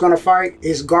Sengoku's gonna fight.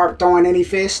 Is Garp throwing any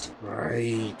fist?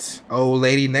 Right. Old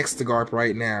lady next to Garp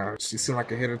right now. She seemed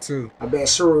like a hitter too. I bet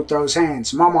Suru throws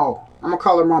hands. Momo. I'm gonna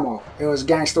call her Momo. It was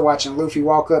gangster watching Luffy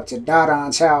walk up to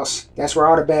Dodon's house. That's where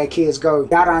all the bad kids go.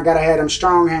 Dodon gotta have them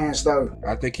strong hands though.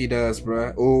 I think he does,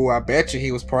 bruh. Ooh, I bet you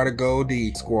he was part of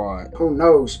Goldie squad. Who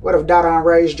knows? What if Dodon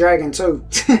raised Dragon too?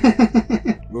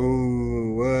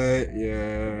 Ooh, what?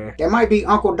 Yeah. That might be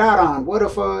Uncle Dodon. What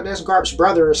if that's Garp's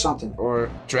brother or something?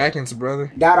 Or Dragon's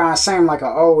brother. Dodon seemed like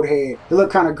an old head. He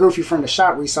looked kind of goofy from the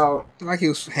shot we saw. Like he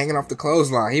was hanging off the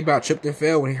clothesline. He about tripped and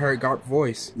fell when he heard Garp's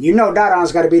voice. You know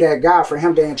Dodon's got to be that guy for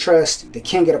him to entrust the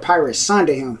King of the Pirates' son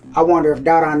to him. I wonder if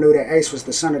Dodon knew that Ace was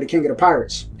the son of the King of the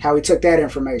Pirates. How he took that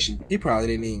information. He probably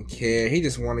didn't even care. He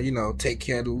just wanted, you know, take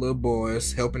care of the little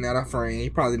boys, helping out a friend. He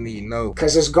probably didn't even know.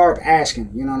 Because it's Garp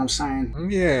asking, you know what I'm saying?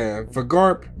 Yeah, for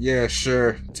Garp, yeah,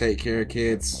 sure. Take care of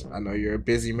kids. I know you're a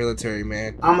busy military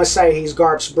man. I'm going to say he's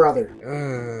Garp's brother.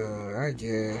 I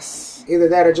guess. Either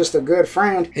that or just a good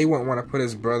friend. He wouldn't want to put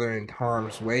his brother in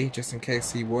harm's way just in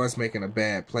case he was making a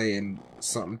bad play and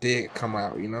something did come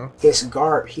out, you know? This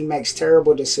Garp, he makes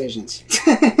terrible decisions.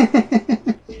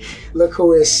 Look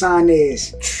who his son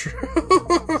is.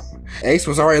 Ace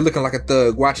was already looking like a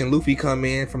thug watching Luffy come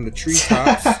in from the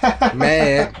treetops.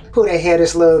 Mad. Who the hell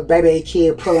this little baby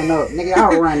kid pulling up? Nigga,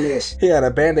 I'll run this. He had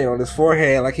a band-aid on his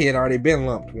forehead like he had already been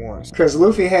lumped once. Because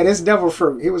Luffy had his devil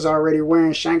fruit. He was already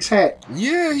wearing Shanks' hat.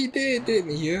 Yeah, he did,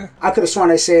 didn't he? Yeah. I could have sworn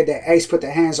they said that Ace put the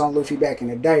hands on Luffy back in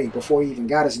the day before he even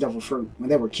got his devil fruit when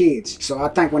they were kids. So I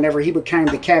think whenever he became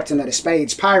the captain of the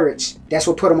Spades Pirates, that's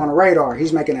what put him on the radar.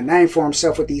 He's making a name for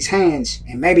himself with these hands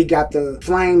and maybe got the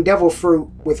flame devil fruit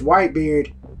with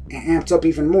Whitebeard and amped up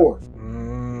even more.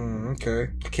 Okay.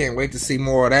 Can't wait to see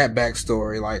more of that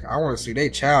backstory. Like, I want to see their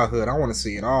childhood. I want to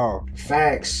see it all.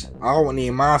 Facts. I want to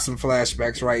need some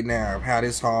flashbacks right now of how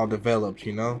this all developed,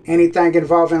 you know? Anything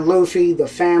involving Luffy, the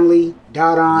family,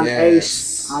 Dodon, Yes.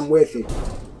 Ace, I'm with it.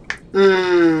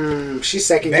 She's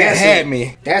second That guessing. had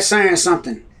me. That's saying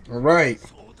something. Right.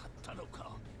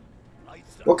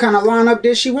 What kind of lineup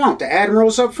did she want? The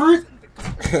Admirals up front?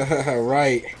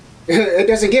 Right. It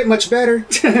doesn't get much better.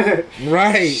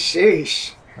 Right.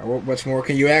 Sheesh. What much more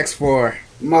can you ask for?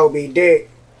 Moby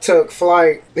Dick took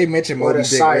flight. They mentioned What Moby a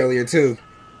Dick sight. earlier, too.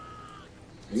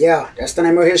 Yeah, that's the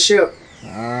name of his ship.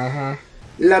 Uh-huh.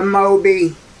 La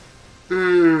Moby.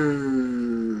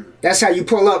 That's how you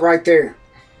pull up right there.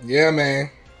 Yeah, man.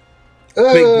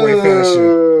 Big boy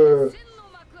fashion.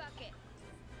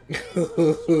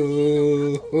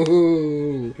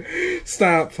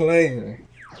 Stop playing.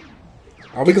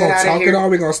 Are we Get gonna outta talk here. it or are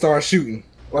we gonna start shooting?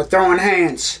 Or throwing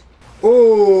hands.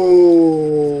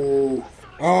 Ooh.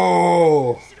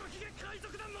 Oh.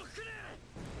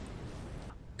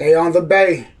 They on the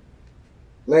bay.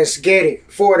 Let's get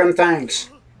it. 4 of them things.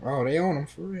 Oh, they on them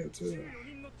for real, too.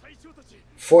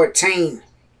 14.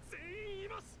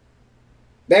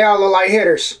 They all look like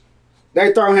hitters.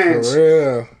 They throw hands. For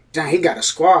real. Dang, he got a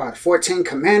squad. 14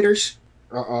 commanders.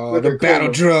 Uh-oh, Look the at battle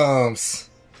Cole. drums.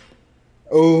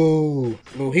 Ooh.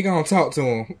 Ooh, he gonna talk to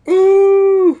him.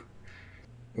 Ooh.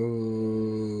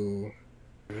 Ooh.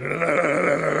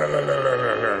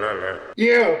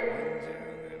 Yeah.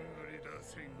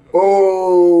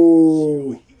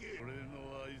 Oh.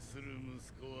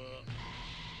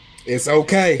 It's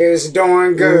okay. It's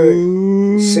doing good.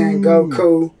 Ooh.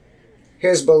 Sengoku,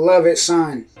 his beloved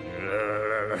son.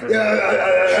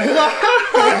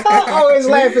 Oh, his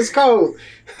laugh is cold.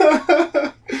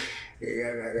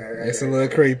 It's a little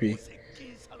creepy.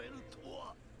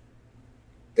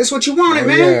 This what you wanted, Oh,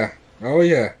 man. yeah. Oh,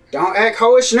 yeah. Don't act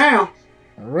hoish now.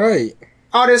 Right.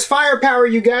 All this firepower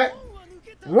you got.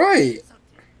 Right.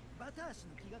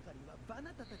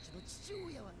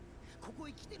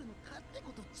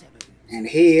 And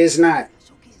he is not.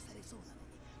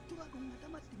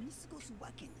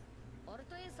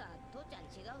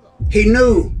 He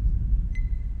knew.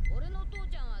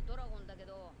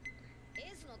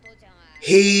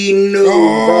 He knew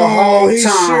the whole he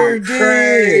time. sure did.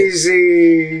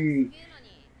 Crazy.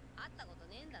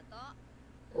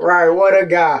 Right, what a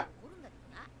guy.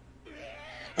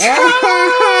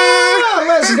 Ah,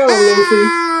 let's go,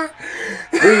 Luffy.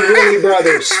 We really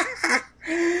brothers.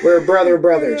 We're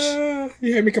brothers.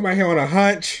 You had me come out here on a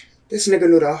hunch. This nigga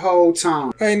knew the whole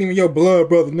time. I ain't even your blood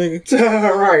brother, nigga.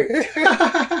 Right.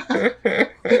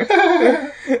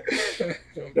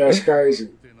 That's crazy.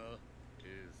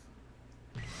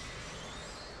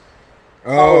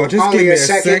 Oh, just only give me a a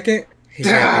second. second. He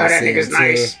got Ah, that scene, nigga's too.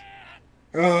 nice.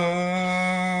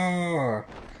 Oh.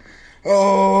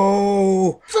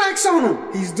 Oh. Flex on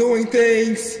him. He's doing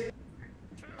things.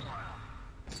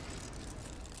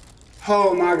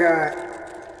 Oh my god.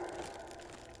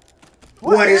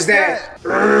 What is that?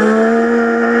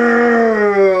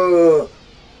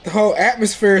 The whole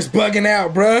atmosphere is bugging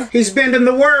out, bruh. He's bending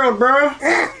the world, bro.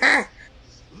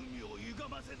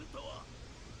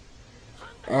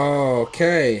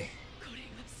 Okay.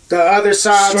 The other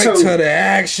side Straight too. to the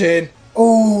action.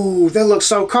 Ooh, that looks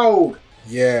so cold.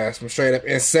 Yeah, some straight up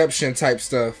Inception type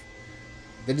stuff.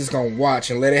 They're just gonna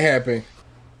watch and let it happen.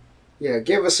 Yeah,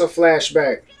 give us a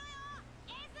flashback.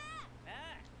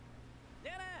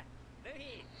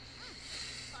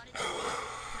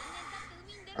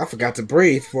 I forgot to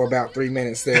breathe for about 3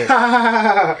 minutes there.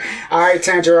 Alright,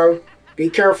 Tanjiro. Be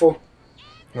careful.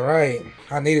 Alright,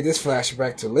 I needed this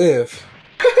flashback to live.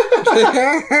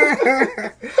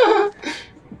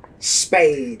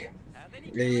 Spade.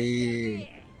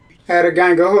 Hey. Had a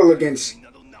gang of hooligans.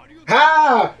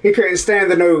 Ha! He couldn't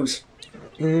stand the news.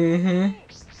 Mm-hmm.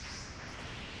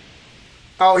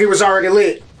 Oh, he was already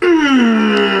lit.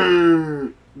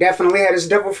 Definitely had his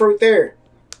devil fruit there.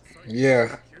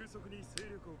 Yeah.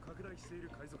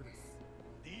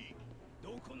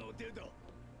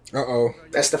 Uh-oh.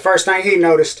 That's the first thing he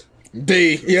noticed.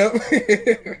 D. Yep.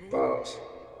 Pause.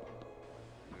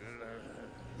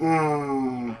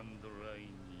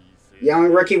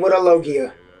 Young Ricky with a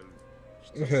Logia.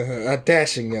 A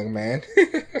dashing young man.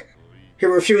 He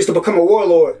refused to become a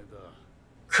warlord.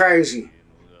 Crazy.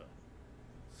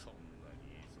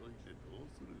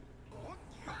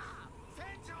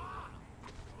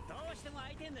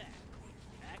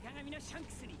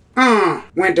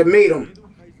 Went to meet him.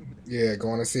 Yeah,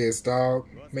 going to see his dog.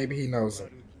 Maybe he knows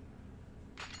him.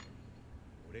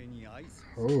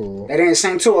 Oh. They didn't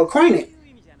seem too acquainted.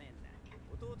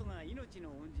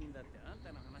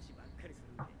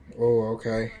 Oh,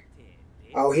 okay.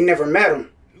 Oh, he never met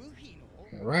him.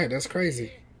 Right, that's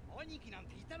crazy.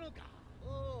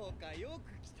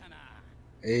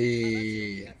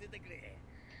 Hey.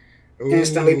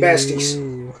 Instantly besties.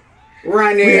 Ooh.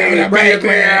 Run We having in, a bring the baby.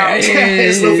 bear out.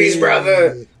 It's Luffy's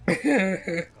brother.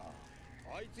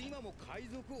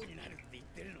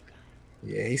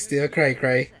 Yeah, he's still cray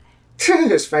cray.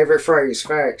 His favorite phrase,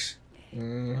 facts.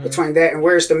 Between that and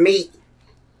where's the meat?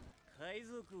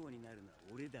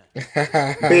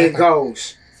 Big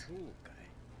goals.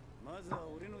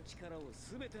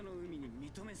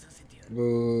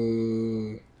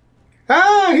 Boo.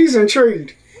 Ah, he's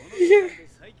intrigued.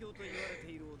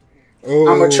 Oh.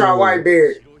 I'm gonna try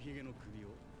Whitebeard.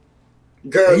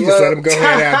 Good You luck. just let him go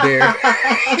ahead out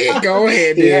there. Go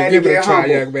ahead, He had dude. to Give it a get try,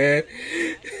 humble. young man.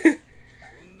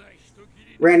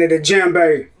 Ran into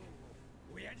Jinbei.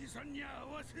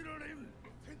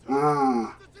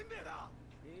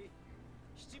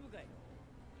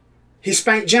 He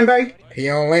spanked Jinbei? He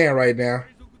on land right now.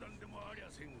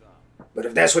 But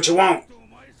if that's what you want.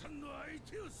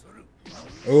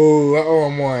 Ooh, I owe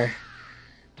him one.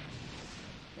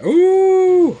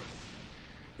 Ooh.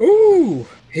 Ooh.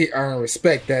 He earned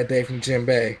respect that day from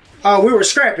Jinbei. Oh, we were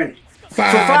scrapping. For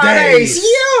 5 days.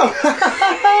 Yeah.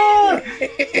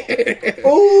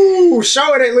 Ooh,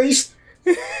 show it at least.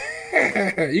 You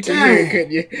can hear it,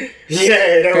 couldn't you?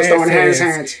 Yeah, that was Fast throwing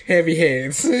hands. Heavy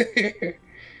hands.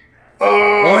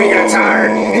 Oh, he got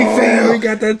tired. He fell. He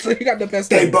got the best.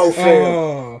 They thing. both fell.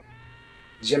 Oh.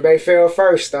 Jinbei fell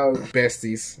first, though.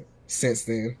 Besties since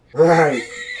then. Right.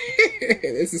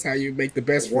 This is how you make the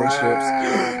best friendships.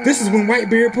 Wow. This is when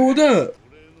Whitebeard pulled up.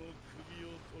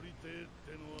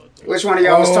 Which one of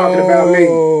y'all was talking about me?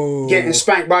 Getting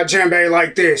spanked by Jinbei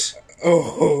like this.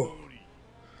 Oh.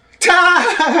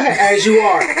 As you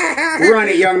are. Run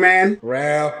it, young man.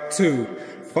 Round 2.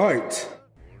 Fight.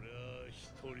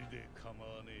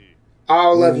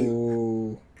 All of you.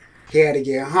 Ooh. He had to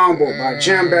get humbled by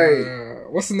Jinbei.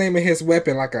 What's the name of his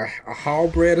weapon? Like a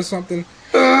halberd or something?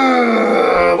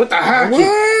 What the heck?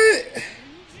 What?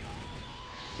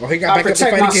 Oh, he got I back up to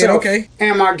protect fight again. myself Okay.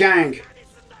 and my gang.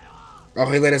 Oh,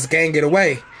 he let his gang get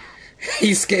away.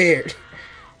 He's scared.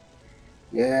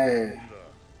 Yeah.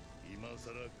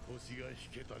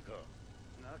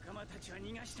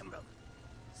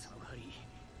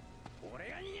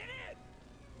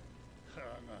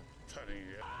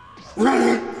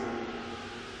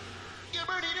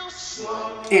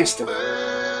 Instant.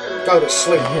 Go to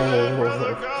sleep.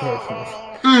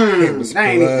 It was They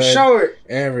ain't even blood show it.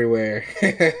 everywhere.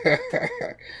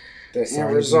 The end So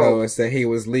result. it's that he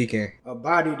was leaking. A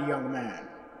bodied young man.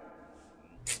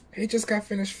 He just got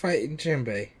finished fighting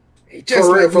Jinbei. He just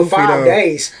For real, let for Luffy 5 though.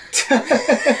 days.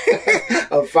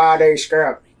 A 5-day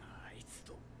scrap.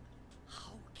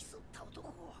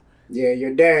 Yeah,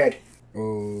 your dad.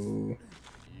 Oh.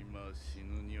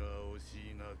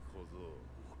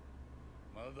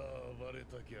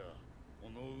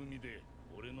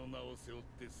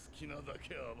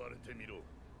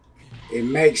 It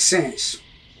makes sense.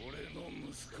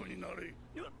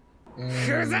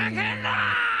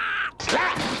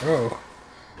 Oh.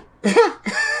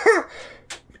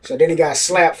 So then he got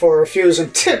slapped for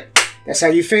refusing tip. That's how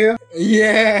you feel?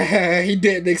 Yeah, he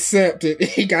didn't accept it.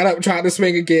 He got up, tried to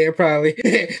swing again, probably.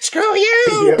 Screw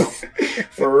you! Yeah,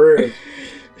 for real.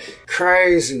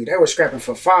 Crazy. They were scrapping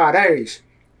for 5 days.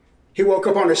 He woke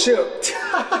up on the ship.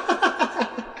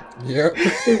 Yep.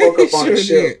 He woke up on the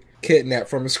ship. Did. Kidnapped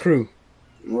from his crew.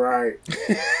 Right.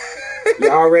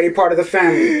 You're already part of the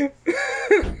family.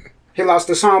 He lost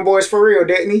his homeboys for real,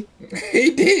 didn't he? He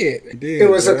did. He did. It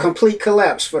was a complete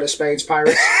collapse for the Spades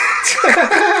Pirates.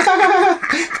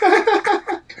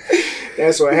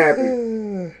 That's what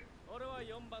happened.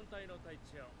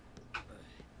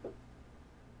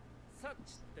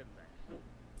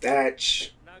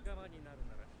 That's...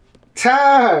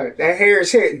 That hair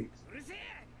is hitting.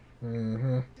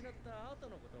 Mm-hmm.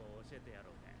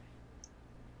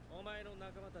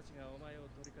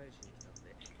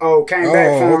 Oh, came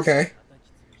back for him. Okay.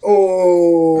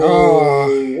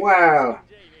 Oh, wow.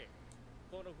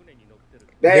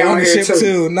 They on on the here ship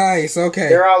too. Nice. Okay.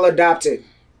 They're all adopted.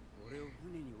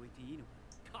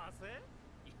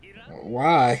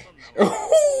 Why?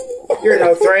 You're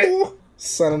no threat.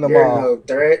 Son of the You're mall. no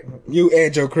threat. You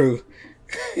and your crew.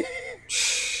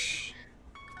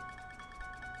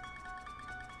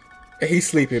 He's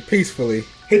sleeping peacefully.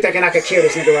 He thinking I could kill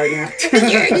this nigga right now.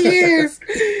 Yeah, he is.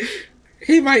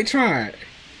 He might try it.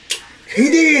 He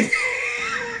did.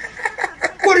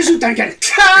 What is you thinking?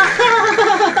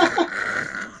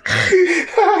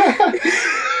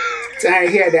 Dang,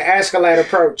 he had the escalate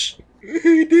approach.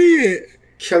 He did.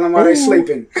 Kill him while they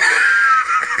sleeping.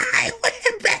 I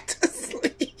went back to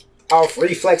sleep. Off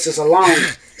reflexes alone.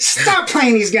 Stop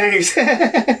playing these games. How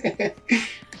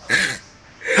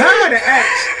the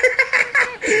axe?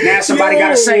 Now somebody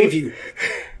gotta save you.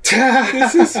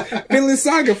 This is Vinland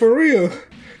Saga for real.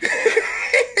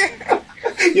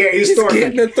 Yeah, he's getting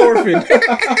Thorfinn. the Thorfinn.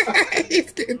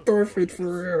 He's getting Thorfinn for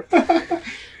real.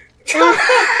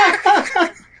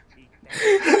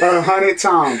 100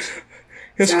 times.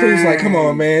 His crew's like, come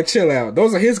on, man, chill out.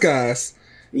 Those are his guys.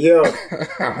 Yeah.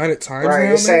 100 times Right,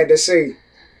 now, it's sad to see.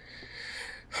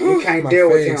 You can't deal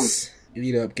with him.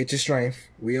 Eat up, get your strength.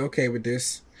 We okay with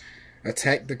this.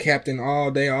 Attack the captain all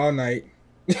day, all night.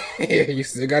 You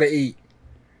still gotta eat.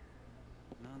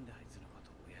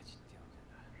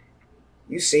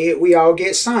 You see it, we all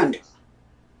get sunned.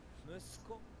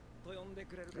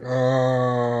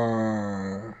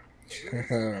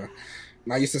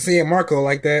 Not used to seeing Marco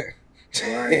like that.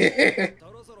 Right.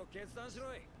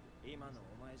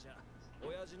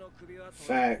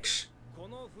 Facts.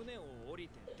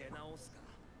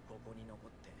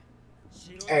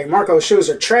 Hey, Marco's shoes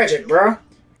are tragic, bro.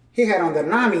 He had on the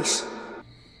Namis.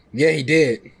 Yeah, he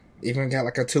did. Even got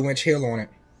like a 2-inch heel on it.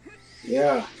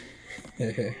 Yeah.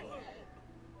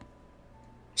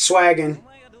 Swagging.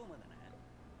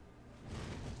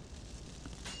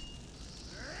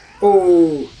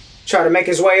 Ooh. Try to make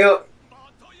his way up.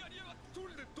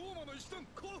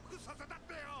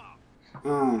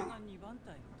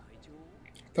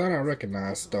 Thought I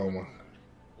recognized Stoma.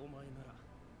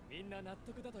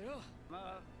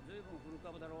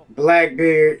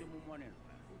 Blackbeard.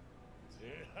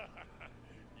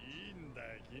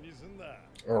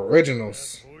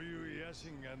 Originals.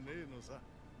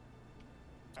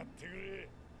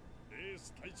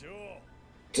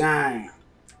 Dang.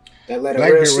 That let a real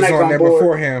Blackbeard was snake on on there board.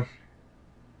 before him.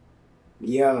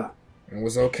 Yeah. And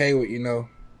was okay with,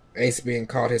 Ace being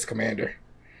called his commander.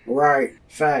 Right.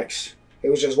 Facts. He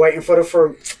was just waiting for the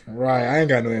fruit. Right. I ain't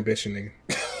got no ambition, nigga.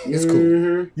 It's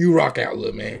cool. You rock out,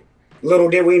 little man. Little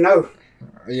did we know.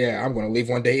 Yeah, I'm gonna leave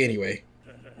one day anyway.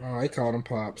 Oh, he called him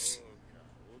Pops.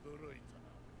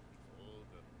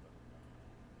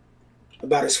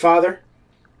 About his father.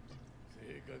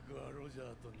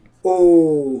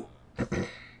 Ooh.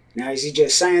 Now is he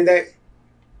just saying that?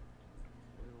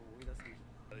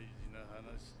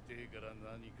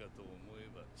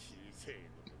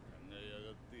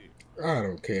 I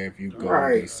don't care if you go,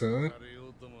 Right. son.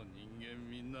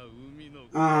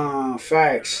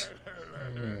 Facts.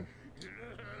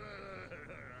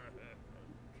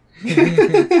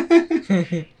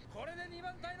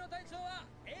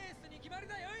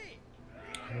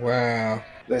 Wow.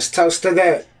 Let's toast to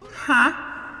that.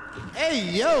 Hey,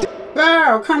 yo!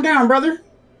 Wow, calm down, brother.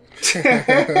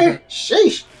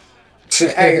 Sheesh.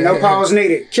 Hey, no pause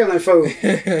needed. Killing food.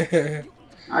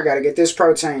 I gotta get this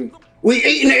protein. We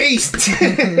eating the East.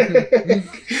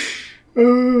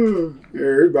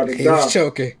 Everybody He was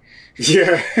choking.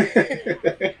 Yeah.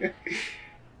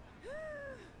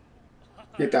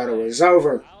 He thought it was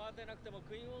over.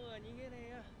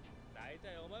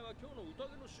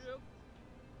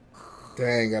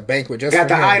 Dang, a banquet just got for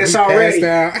the him. itis He already.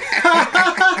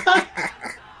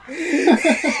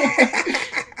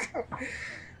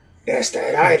 That's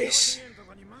that itis.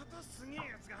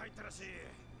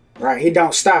 Right, he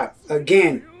don't stop.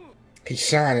 Again. He's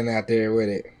shining out there with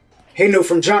it. He knew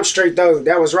from Jump Street, though.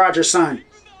 That was Roger's son.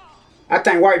 I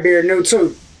think Whitebeard knew,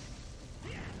 too.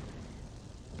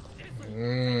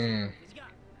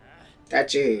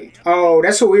 That's it. Oh,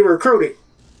 that's who we recruited.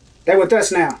 They with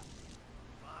us now.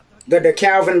 The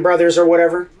Calvin brothers or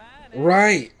whatever.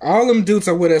 Right. All them dudes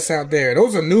are with us out there.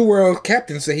 Those are New World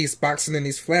captains that he's boxing in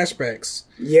these flashbacks.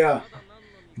 Yeah.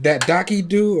 That Docky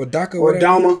dude or Doc or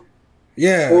Doma.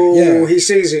 Yeah. Ooh, yeah. He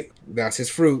sees it. That's his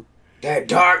fruit. That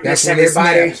darkness, That's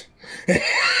everybody.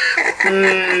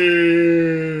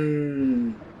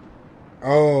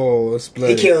 Oh, it's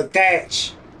bloody. He killed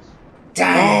Thatch.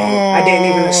 Dang. I didn't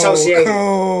even associate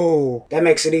it. That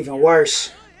makes it even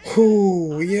worse.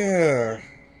 Ooh, yeah.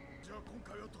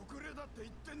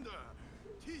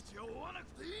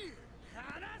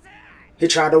 He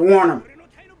tried to warn him.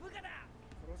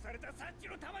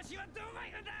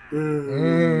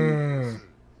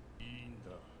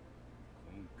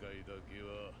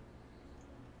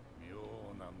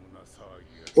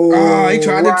 Ooh, oh, he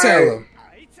tried to tell him.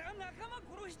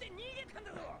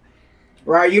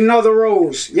 Right, you know the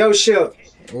rules. Yo, ship.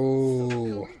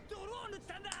 Ooh.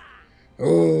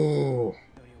 Ooh.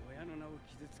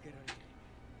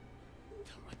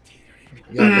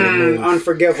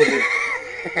 Unforgivable.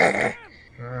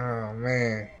 Oh,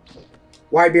 man.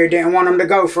 Whitebeard didn't want him to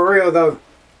go for real, though.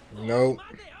 Nope.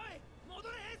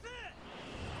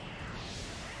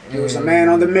 He was a man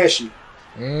on the mission.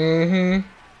 Mm-hmm.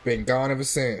 Been gone ever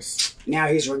since. Now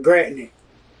he's regretting it.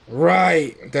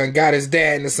 Right. Done got his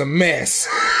dad into some mess.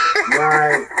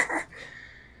 Right.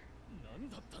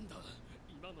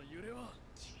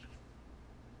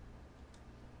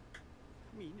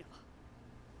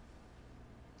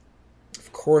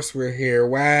 Of course we're here.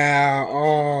 Wow.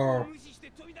 Oh.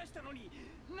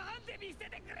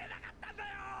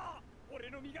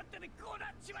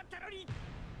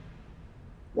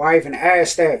 Why even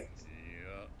ask that?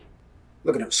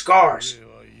 Look at them scars.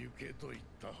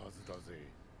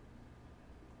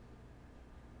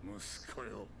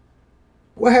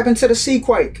 What happened to the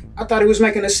Seaquake? I thought he was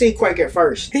making a Seaquake at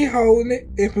first. He holding it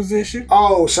in position.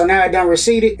 Oh, so now it done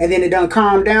receded and then it done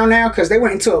calmed down now? Because they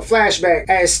went into a flashback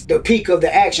as the peak of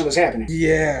the action was happening.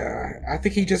 Yeah, I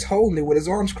think he just holding it with his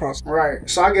arms crossed. Right,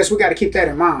 so I guess we got to keep that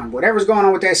in mind. Whatever's going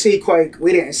on with that Seaquake,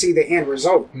 we didn't see the end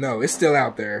result. No, it's still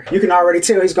out there. You can already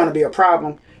tell he's going to be a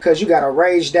problem because you got a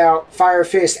raged out Fire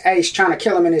Fist Ace trying to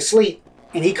kill him in his sleep.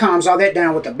 And he calms all that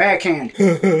down with the backhand.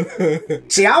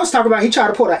 See, I was talking about he tried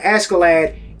to pull an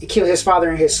Escalade and kill his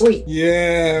father in his sleep.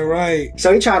 Yeah, right.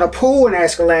 So he tried to pull an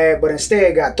Escalade, but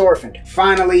instead got Thorfinned.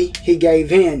 Finally, he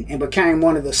gave in and became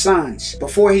one of the sons.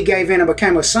 Before he gave in and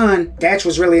became a son, Thatch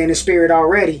was really in his spirit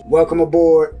already. Welcome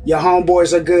aboard. Your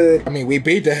homeboys are good. I mean, we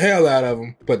beat the hell out of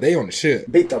them, but they on the ship.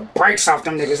 Beat the brakes off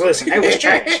them niggas. Listen, they was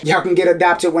trash. Y'all can get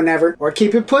adopted whenever or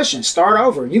keep it pushing. Start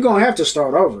over. You're going to have to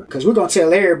start over because we're going to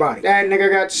tell everybody. That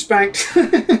nigga got spanked.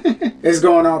 It's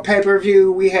going on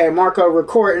pay-per-view. We had Marco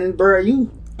recording. Bruh, you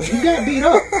got beat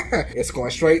up. It's going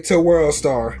straight to World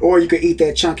Star. Or you could eat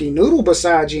that chunky noodle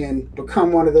beside you and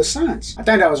become one of the sons. I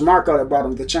think that was Marco that brought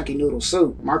him the chunky noodle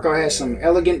soup. Marco has some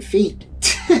elegant feet.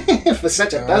 For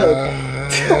such a thug.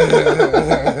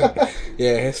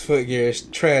 Yeah, his footgear is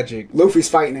tragic. Luffy's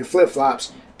fighting in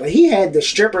flip-flops. But he had the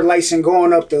stripper lacing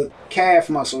going up the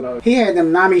calf muscle, though. He had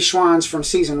them Nami Schwans from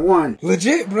season 1.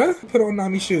 Legit, bruh. Put on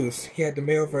Nami shoes. He had the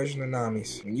male version of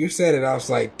Nami's. When you said it, I was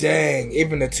like, dang,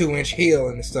 even the 2-inch heel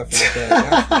and stuff like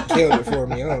that. Killed it for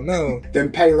me. Oh, no.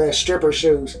 Them Payless stripper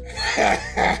shoes.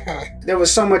 There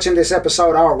was so much in this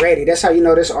episode already. That's how you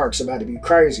know this arc's about to be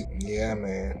crazy. Yeah,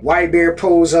 man. Whitebeard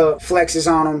pulls up,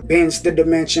 flexes on him, bends the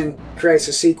dimension, creates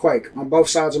a Seaquake on both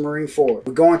sides of Marineford.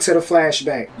 We're going to the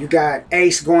flashback. You got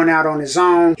Ace going out on his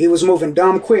own. He was moving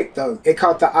dumb quick, though. It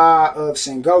caught the eye of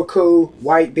Sengoku,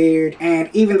 Whitebeard, and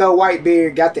even though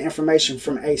Whitebeard got the information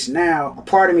from Ace now, a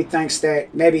part of me thinks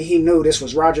that maybe he knew this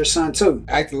was Roger's son, too.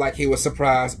 Acted like he was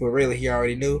surprised, but really he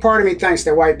already knew. Part of me thinks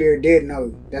that Whitebeard did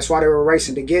know. That's why they were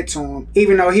racing to get to him.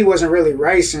 Even though he wasn't really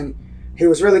racing, he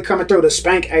was really coming through to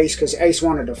spank Ace because Ace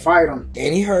wanted to fight him.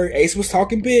 And he heard Ace was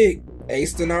talking big.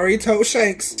 Ace done already told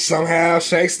Shanks. Somehow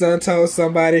Shanks done told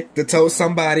somebody,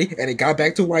 and it got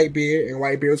back to Whitebeard, and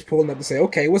Whitebeard was pulling up to say,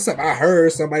 okay, what's up? I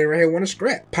heard somebody right here want to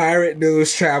scrap. Pirate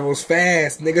news travels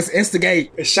fast. Niggas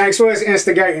instigate. Shanks was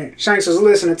instigating. Shanks was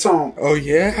listening to him. Oh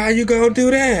yeah? How you gonna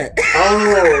do that?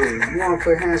 Oh, you wanna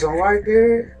put hands on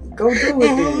Whitebeard? Go do it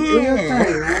then. Do your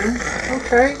thing, man.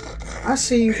 Okay. I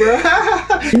see you, bro.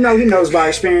 You know he knows by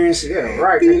experience. Yeah,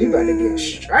 right, man. You better get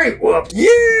straight whooped.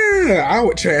 Yeah, I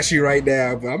would trash you right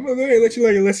now, but I'm gonna go ahead and let you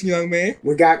learn your lesson, young man.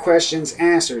 We got questions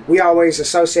answered. We always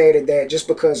associated that just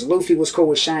because Luffy was cool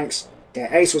with Shanks,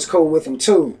 that Ace was cool with him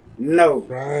too. No.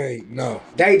 Right, no.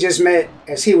 They just met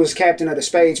as he was captain of the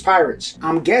Spades Pirates.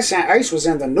 I'm guessing Ace was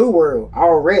in the New World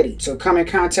already. So come in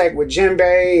contact with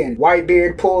Jinbei and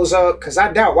Whitebeard pulls up, because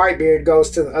I doubt Whitebeard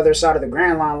goes to the other side of the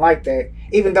Grand Line like that.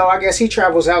 Even though I guess he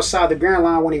travels outside the Grand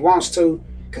Line when he wants to.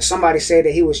 Because somebody said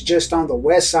that he was just on the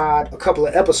west side a couple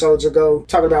of episodes ago.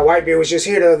 Talking about Whitebeard was just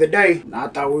here the other day. I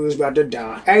thought we was about to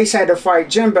die. Ace had to fight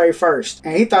Jinbei first.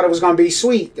 And he thought it was going to be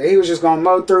sweet. That he was just going to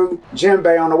mow through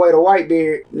Jinbei on the way to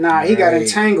Whitebeard. Nah, he got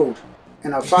entangled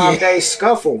in a 5-day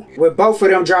scuffle. With both of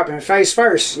them dropping face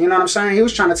first. You know what I'm saying? He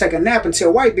was trying to take a nap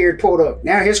until Whitebeard pulled up.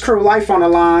 Now his crew life on the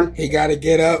line. He got to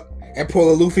get up and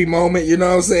pull a Luffy moment, you know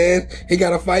what I'm saying? He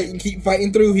gotta fight and keep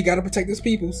fighting through. He gotta protect his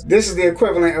peoples. This is the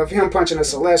equivalent of him punching a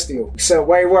Celestial, except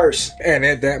way worse. And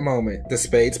at that moment, the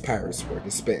Spades Pirates were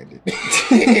disbanded.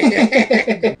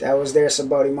 That was their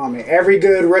Saboti moment. Every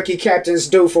good rookie captain's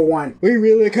due for one. We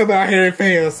really come out here and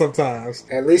fail sometimes.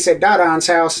 At least at Dodon's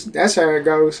house, that's how it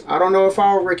goes. I don't know if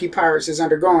all rookie pirates is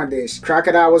undergoing this.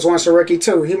 Crocodile was once a rookie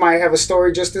too. He might have a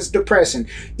story just as depressing.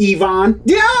 Yvonne.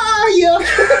 Yeah.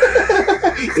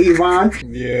 Yvonne.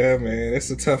 Yeah, man,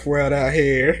 it's a tough world out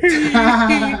here.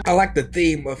 I like the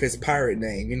theme of his pirate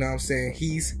name, you know what I'm saying?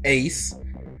 He's Ace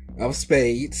of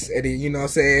Spades, and then, you know what I'm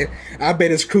saying, I bet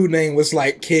his crew name was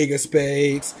like King of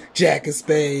Spades, Jack of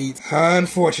Spades.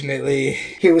 Unfortunately,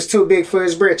 he was too big for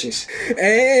his britches.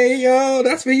 Hey, yo,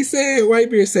 that's what he said.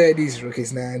 Whitebeard said these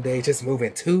rookies nowadays just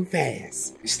moving too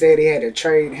fast. Instead, he had to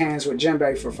trade hands with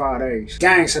Jinbei for 5 days.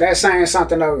 Dang, so that's saying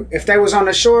something though. If they was on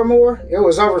the shore more, it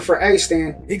was over for Ace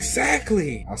then.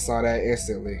 Exactly. I saw that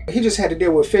instantly. He just had to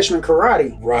deal with Fishman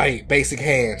Karate. Right, basic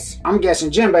hands. I'm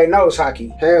guessing Jinbei knows hockey.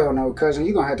 Hell no, cousin,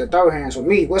 you gonna have to throw hands with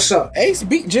me. What's up? Ace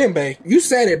beat Jinbei. You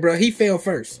said it, bro. He fell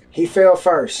first. He fell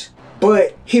first.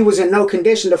 But he was in no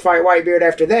condition to fight Whitebeard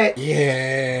after that.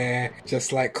 Yeah,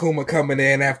 just like Kuma coming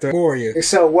in after Warrior.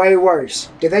 Except way worse.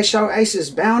 Did they show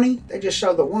Ace's bounty? They just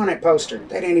showed the wanted poster.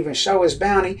 They didn't even show his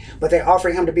bounty, but they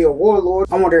offered him to be a warlord.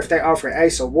 I wonder if they offered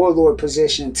Ace a warlord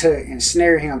position to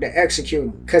ensnare him, to execute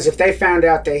him. Because if they found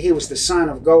out that he was the son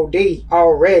of Gold D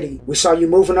already, we saw you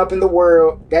moving up in the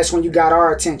world, that's when you got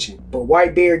our attention. But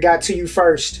Whitebeard got to you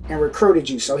first and recruited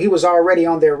you, so he was already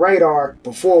on their radar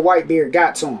before Whitebeard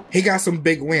got to him. He got some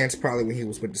big wins probably when he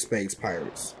was with the Spades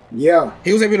Pirates. Yeah.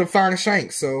 He was able to find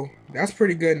Shanks, so that's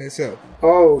pretty good in itself.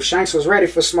 Oh, Shanks was ready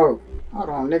for smoke. Hold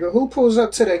on, nigga. Who pulls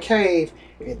up to the cave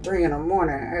at 3 in the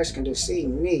morning asking to see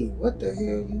me? What the hell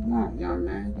you want, young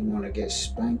man? You want to get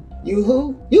spanked? You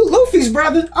who? You Luffy's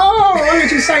brother. Oh, why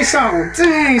didn't you say something?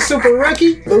 Dang, super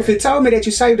rookie. Luffy told me that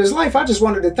you saved his life. I just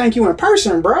wanted to thank you in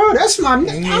person, bro. That's my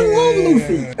nigga. I love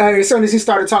Luffy. Hey, as soon as he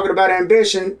started talking about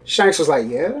ambition, Shanks was like,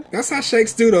 yeah. That's how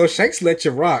Shanks do, though. Shanks let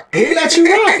you rock. He let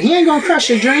you rock. He ain't gonna crush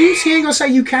your dreams. He ain't gonna say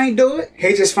you can't do it.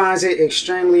 He just finds it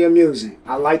extremely amusing.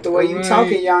 I like the way you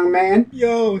talking, young man.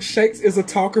 Yo, Shanks is a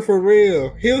talker for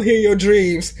real. He'll hear your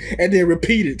dreams and then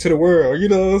repeat it to the world. You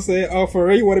know what I'm saying? Oh, for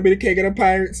real, you want to be the king of the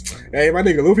pirates? Hey, my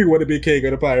nigga Luffy want to be king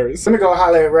of the pirates. Let me go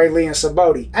holler at Ray Lee and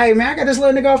Saboti. Hey, man, I got this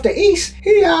little nigga off the east.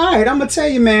 He alright, I'm gonna tell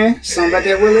you, man. Something about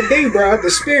that Willie D, bro.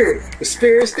 The spirit. The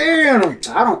spirit's there in him.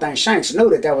 So I don't think Shanks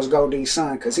knew that was Gold D's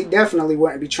son, because he definitely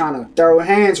wouldn't be trying to throw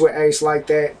hands with Ace like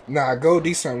that. Nah, Gold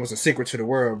D's son was a secret to the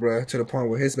world, bro. To the point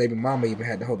where his baby mama even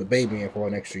had to hold the baby in for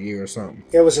an extra year or something.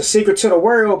 It was a secret to the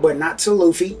world, but not to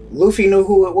Luffy. Luffy knew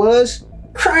who it was.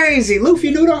 Crazy. Luffy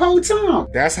knew the whole time.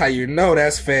 That's how you know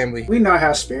that's family. We know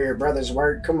how spirit brothers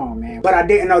work. Come on, man. But I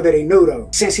didn't know that he knew, though.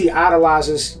 Since he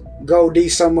idolizes Gold D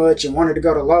so much and wanted to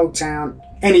go to Logtown.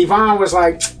 And Yvonne was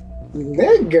like,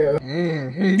 nigga.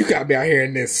 You got me out here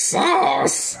in this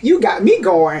sauce. You got me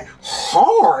going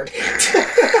hard.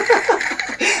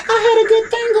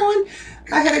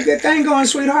 I had a good thing going,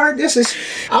 sweetheart.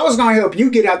 I was going to help you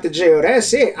get out the jail.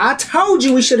 That's it. I told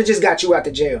you we should have just got you out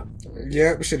the jail.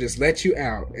 Yep, should just let you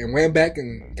out and went back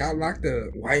and got locked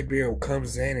up. Whitebeard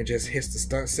comes in and just hits the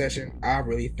stunt session. I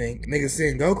really think nigga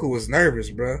Sengoku was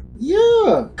nervous, bruh.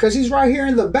 Yeah, cause he's right here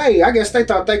in the Bay. I guess they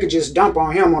thought they could just dump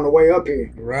on him on the way up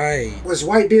here. Right. Was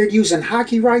Whitebeard using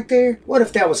hockey right there? What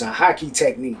if that was a hockey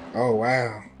technique? Oh,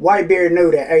 wow. Whitebeard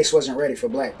knew that Ace wasn't ready for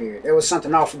Blackbeard. There was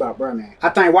something off about bruh, man. I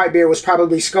think Whitebeard was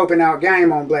probably scoping out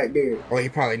game on Blackbeard. Or he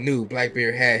probably knew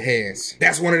Blackbeard had hands.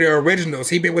 That's one of the originals.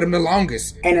 He been with him the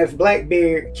longest. And if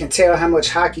Blackbeard can tell how much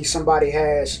hockey somebody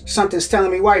has, something's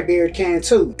telling me Whitebeard can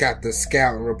too. Got the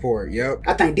scouting report, yep.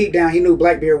 I think deep down he knew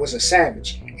Blackbeard was a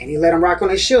savage. And he let him rock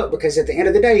on his ship because at the end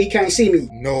of the day, he can't see me.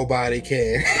 Nobody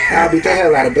can. I'll beat the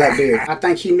hell out of Blackbeard. I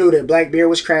think he knew that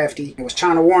Blackbeard was crafty and was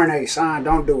trying to warn Ace,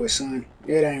 don't do it, son.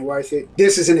 It ain't worth it.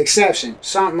 This is an exception.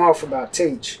 Something off about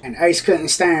Teach. And Ace couldn't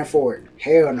stand for it.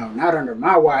 Hell no, not under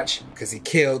my watch. Cause he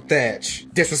killed Thatch.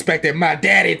 Disrespected my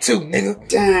daddy too, nigga.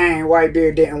 Dang,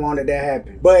 Whitebeard didn't want it to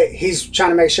happen. But he's trying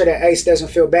to make sure that Ace doesn't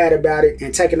feel bad about it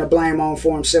and taking the blame on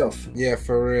for himself. Yeah,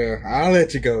 for real. I'll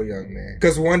let you go, young man.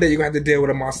 Cause one day you're gonna have to deal with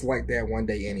a monster like that one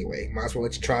day anyway. Might as well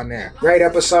let you try now. Great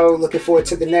episode. Looking forward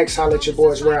to the next. Holla at your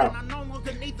boys. We're out.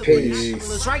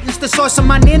 Peace. Writing's the source of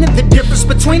my name, and the difference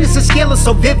between us and scale is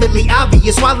so vividly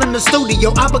obvious. While in the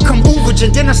studio, I become Uberage,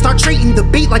 and then I start treating the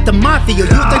beat like the mafia. You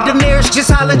think the nearest just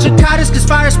holla Jakarta's, cause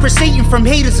fire's proceeding from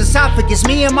Heatah's esophagus.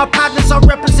 Me and my partners all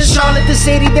represent Charlotte, the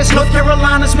city that's North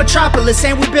Carolina's metropolis.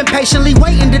 And we've been patiently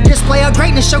waiting to display our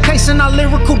greatness, showcasing our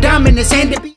lyrical dominance. And to be